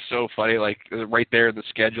so funny. Like right there in the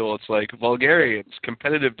schedule, it's like Vulgarians,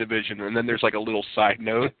 competitive division, and then there's like a little side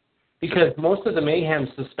note. Because most of the Mayhem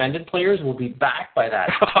suspended players will be back by that.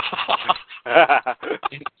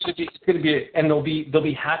 It's going to be, and they'll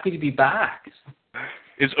be happy to be back.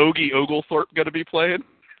 Is Ogie Oglethorpe going to be playing?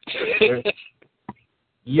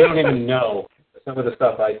 You don't even know some of the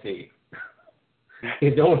stuff I see.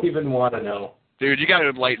 You don't even want to know. Dude, you got to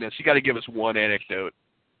enlighten us. You got to give us one anecdote.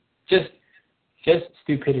 Just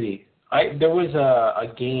stupidity. There was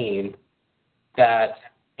a game that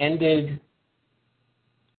ended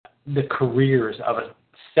the careers of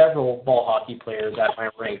several ball hockey players at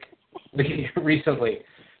my rink recently.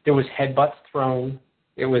 There was headbutts thrown.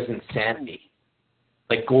 It was insanity.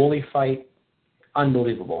 Like goalie fight,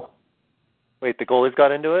 unbelievable. Wait, the goalies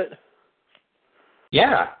got into it?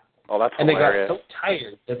 Yeah. Oh, that's and hilarious. they got so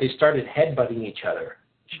tired that they started headbutting each other.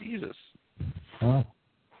 Jesus. Oh.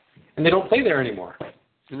 And they don't play there anymore.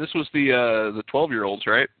 And this was the 12-year-olds,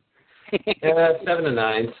 right? 7 and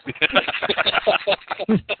 9.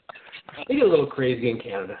 They get a little crazy in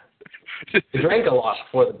Canada. They drank a lot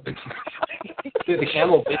before the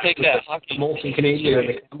Camelback. They take that hockey. Molson Canadian and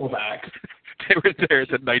the Camelback. They were there at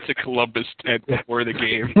the Knights of Columbus tent before the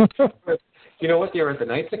game. You know what? They were at the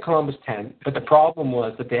Knights of Columbus tent, but the problem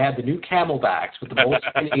was that they had the new Camelbacks with the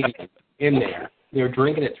Molson Canadian in there. They were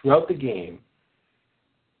drinking it throughout the game.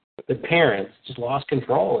 The parents just lost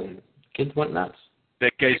control, and kids went nuts.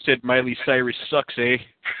 That guy said Miley Cyrus sucks, eh?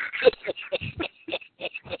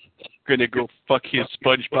 Gonna go fuck his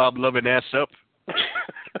SpongeBob loving ass up.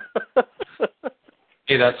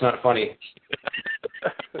 Hey, that's not funny.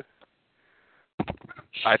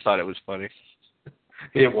 I thought it was funny.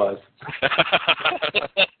 It was.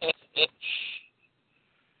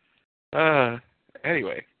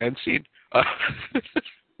 Anyway, end scene.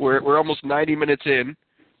 We're almost 90 minutes in,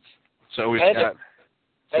 so we've got.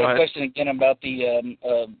 I have a question again about the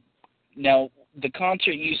now the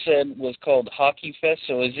concert you said was called Hockey Fest.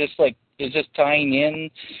 So is this tying in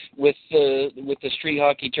with the street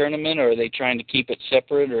hockey tournament, or are they trying to keep it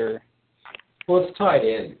separate, or? Well, it's tied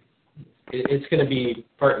in. It's going to be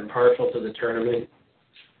part and parcel to the tournament.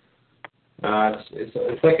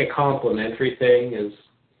 It's like a complimentary thing. Is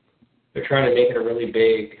they're trying to make it a really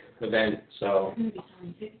big event. So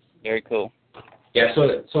Very cool. Yeah. So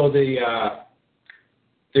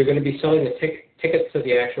they're going to be selling the tickets to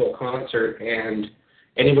the actual concert, and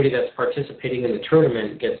anybody that's participating in the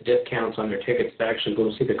tournament gets discounts on their tickets to actually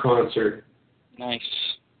go see the concert. Nice.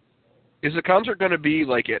 Is the concert going to be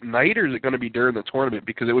like at night, or is it going to be during the tournament?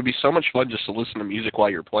 Because it would be so much fun just to listen to music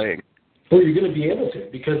while you're playing. Well, you're going to be able to,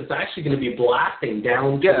 because it's actually going to be blasting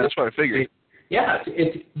down. Yeah, that's what I figured. Yeah,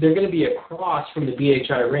 they're going to be across from the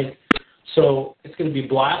BHI rink, so it's going to be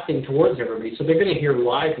blasting towards everybody. So they're going to hear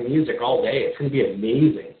live music all day. It's going to be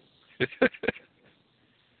amazing.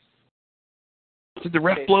 Did the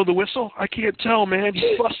ref blow the whistle? I can't tell, man.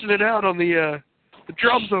 He's busting it out on the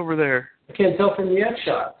drums over there. I can't tell from the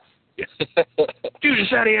F-shot. Dude, is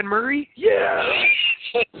that Anne Murray? Yeah.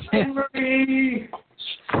 Anne Murray.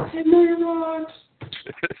 Anne Murray rocks.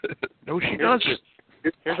 No, she doesn't.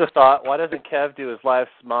 Here's a thought. Why doesn't Kev do his live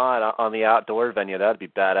SMOD on the outdoor venue? That'd be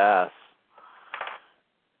badass.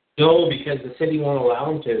 No, because the city won't allow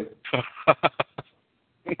him to.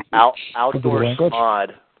 Outdoor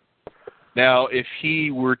mod. Now, if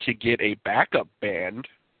he were to get a backup band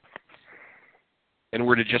and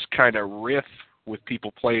were to just kind of riff with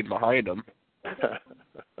people playing behind him,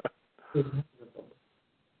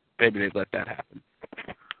 maybe they'd let that happen.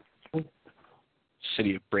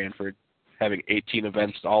 City of Brantford having 18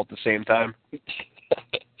 events all at the same time.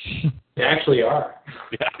 They actually are.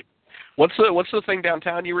 Yeah. What's the thing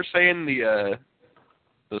downtown you were saying? The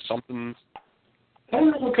something. I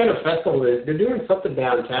don't know what kind of festival it is. They're doing something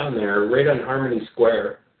downtown there, right on Harmony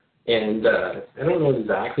Square, and I don't know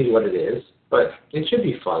exactly what it is, but it should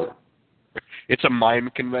be fun. It's a mime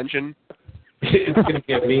convention. It's going to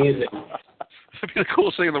be amazing. It'd be the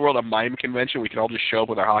coolest thing in the world, a mime convention. We can all just show up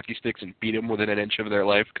with our hockey sticks and beat them within an inch of their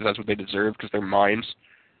life because that's what they deserve because they're mimes.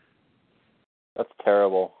 That's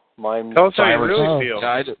terrible. Mimes. Tell us how you really feel.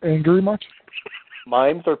 Angry much?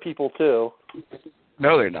 Mimes are people too.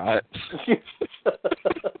 No, they're not. Hey,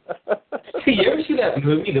 you ever see that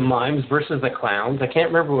movie, The Mimes versus the Clowns? I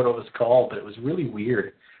can't remember what it was called, but it was really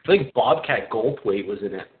weird. I think Bobcat Goldthwait was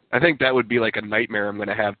in it. I think that would be like a nightmare I'm going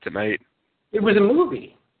to have tonight. It was a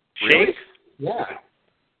movie. Really? Yeah.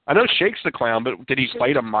 I know Shake's the clown, but did he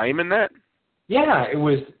fight a mime in that? Yeah, it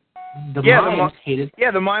was. Mimes hated.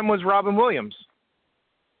 Yeah, the mime was Robin Williams.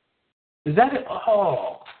 Is that it?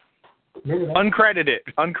 Oh. Uncredited,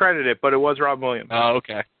 but it was Robin Williams. Oh,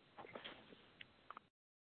 okay.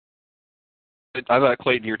 I thought,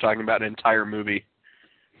 Clayton, you were talking about an entire movie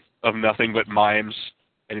of nothing but mimes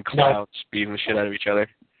and clowns beating the shit out of each other.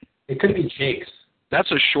 It could be Jake's.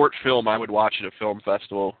 That's a short film I would watch at a film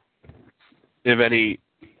festival. If any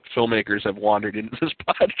filmmakers have wandered into this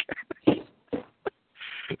podcast.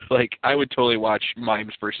 Like, I would totally watch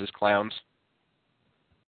Mimes versus Clowns.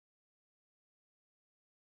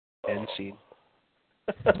 End scene.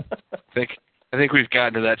 I think we've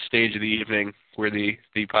gotten to that stage of the evening where the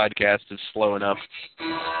podcast is slow enough.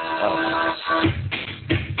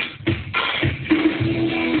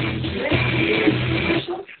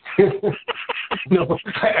 No,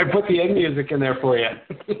 I put the end music in there for you.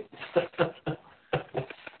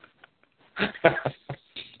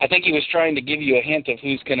 I think he was trying to give you a hint of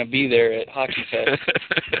who's going to be there at Hockey Fest.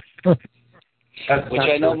 Which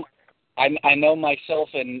I know myself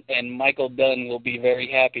and Michael Dunn will be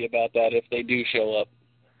very happy about that if they do show up.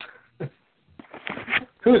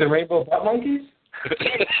 Who, the Rainbow Butt Monkeys?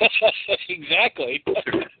 Exactly.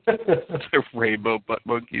 The Rainbow Butt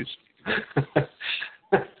Monkeys.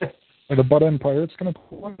 Are the Butt End Pirates going to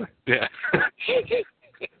play? Yeah.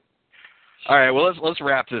 All right, well, let's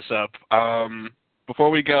wrap this up. Before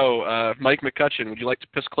we go, Mike McCutcheon, would you like to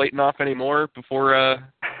piss Clayton off anymore before... I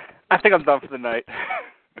think I'm done for the night.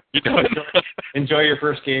 You done? Enjoy your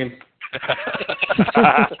first game.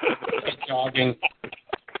 Jogging.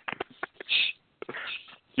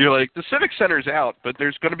 You're like, the Civic Center's out, but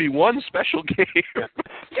there's going to be one special game.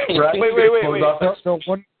 Right. Wait. No,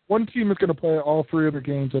 one team is going to play all three of the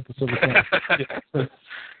games at the Civic Center.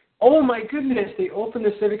 Oh, my goodness. They opened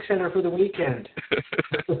the Civic Center for the weekend.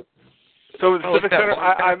 So the Civic Center,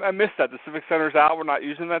 I missed that. The Civic Center's out. We're not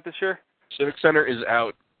using that this year? Civic Center is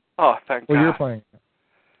out. Oh, thank God. Well, you're playing.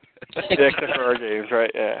 Yeah, except for our games,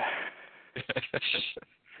 right? Yeah.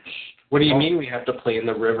 What do you mean we have to play in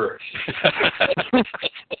the river?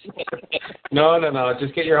 No.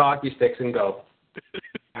 Just get your hockey sticks and go.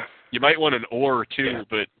 You might want an oar, too,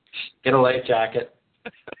 but... Get a life jacket.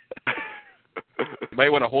 You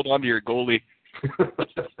might want to hold on to your goalie.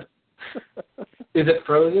 Is it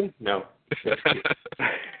frozen? No.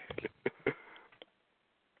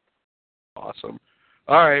 Awesome.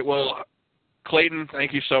 All right, well, Clayton,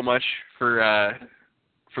 thank you so much for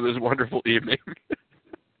this wonderful evening.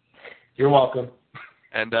 You're welcome.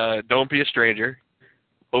 And don't be a stranger.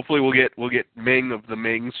 Hopefully we'll get Ming of the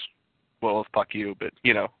Mings. Well, fuck you, but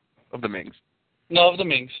of the Mings. No, of the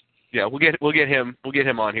Mings. Yeah, we'll get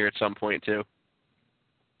him on here at some point too.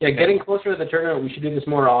 Yeah, getting closer to the tournament, we should do this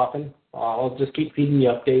more often. I'll just keep feeding you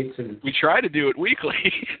updates. And we try to do it weekly.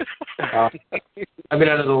 I've been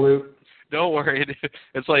out of the loop. Don't worry.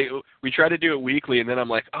 It's like we try to do it weekly, and then I'm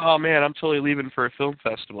like, oh, man, I'm totally leaving for a film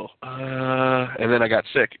festival. And then I got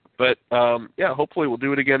sick. But, yeah, hopefully we'll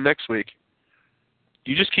do it again next week.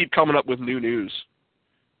 You just keep coming up with new news.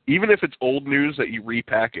 Even if it's old news that you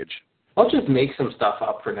repackage. I'll just make some stuff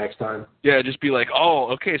up for next time. Yeah, just be like,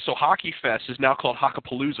 oh, okay, so Hockey Fest is now called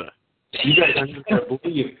Hockapalooza. You guys aren't going to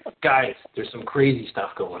believe. Guys, there's some crazy stuff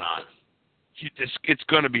going on. It's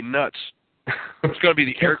going to be nuts. It's going to be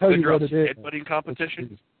the Eric Lindros headbutting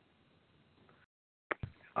competition.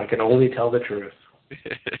 I can only tell the truth.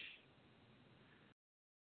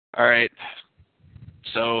 All right.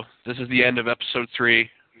 So this is the end of episode 3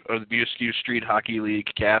 of the View Askew Street Hockey League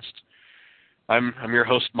cast. I'm your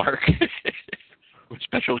host, Mark, with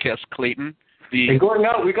special guest Clayton. And going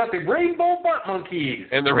out, we got the Rainbow Butt Monkeys.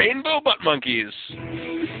 And the Rainbow Butt Monkeys.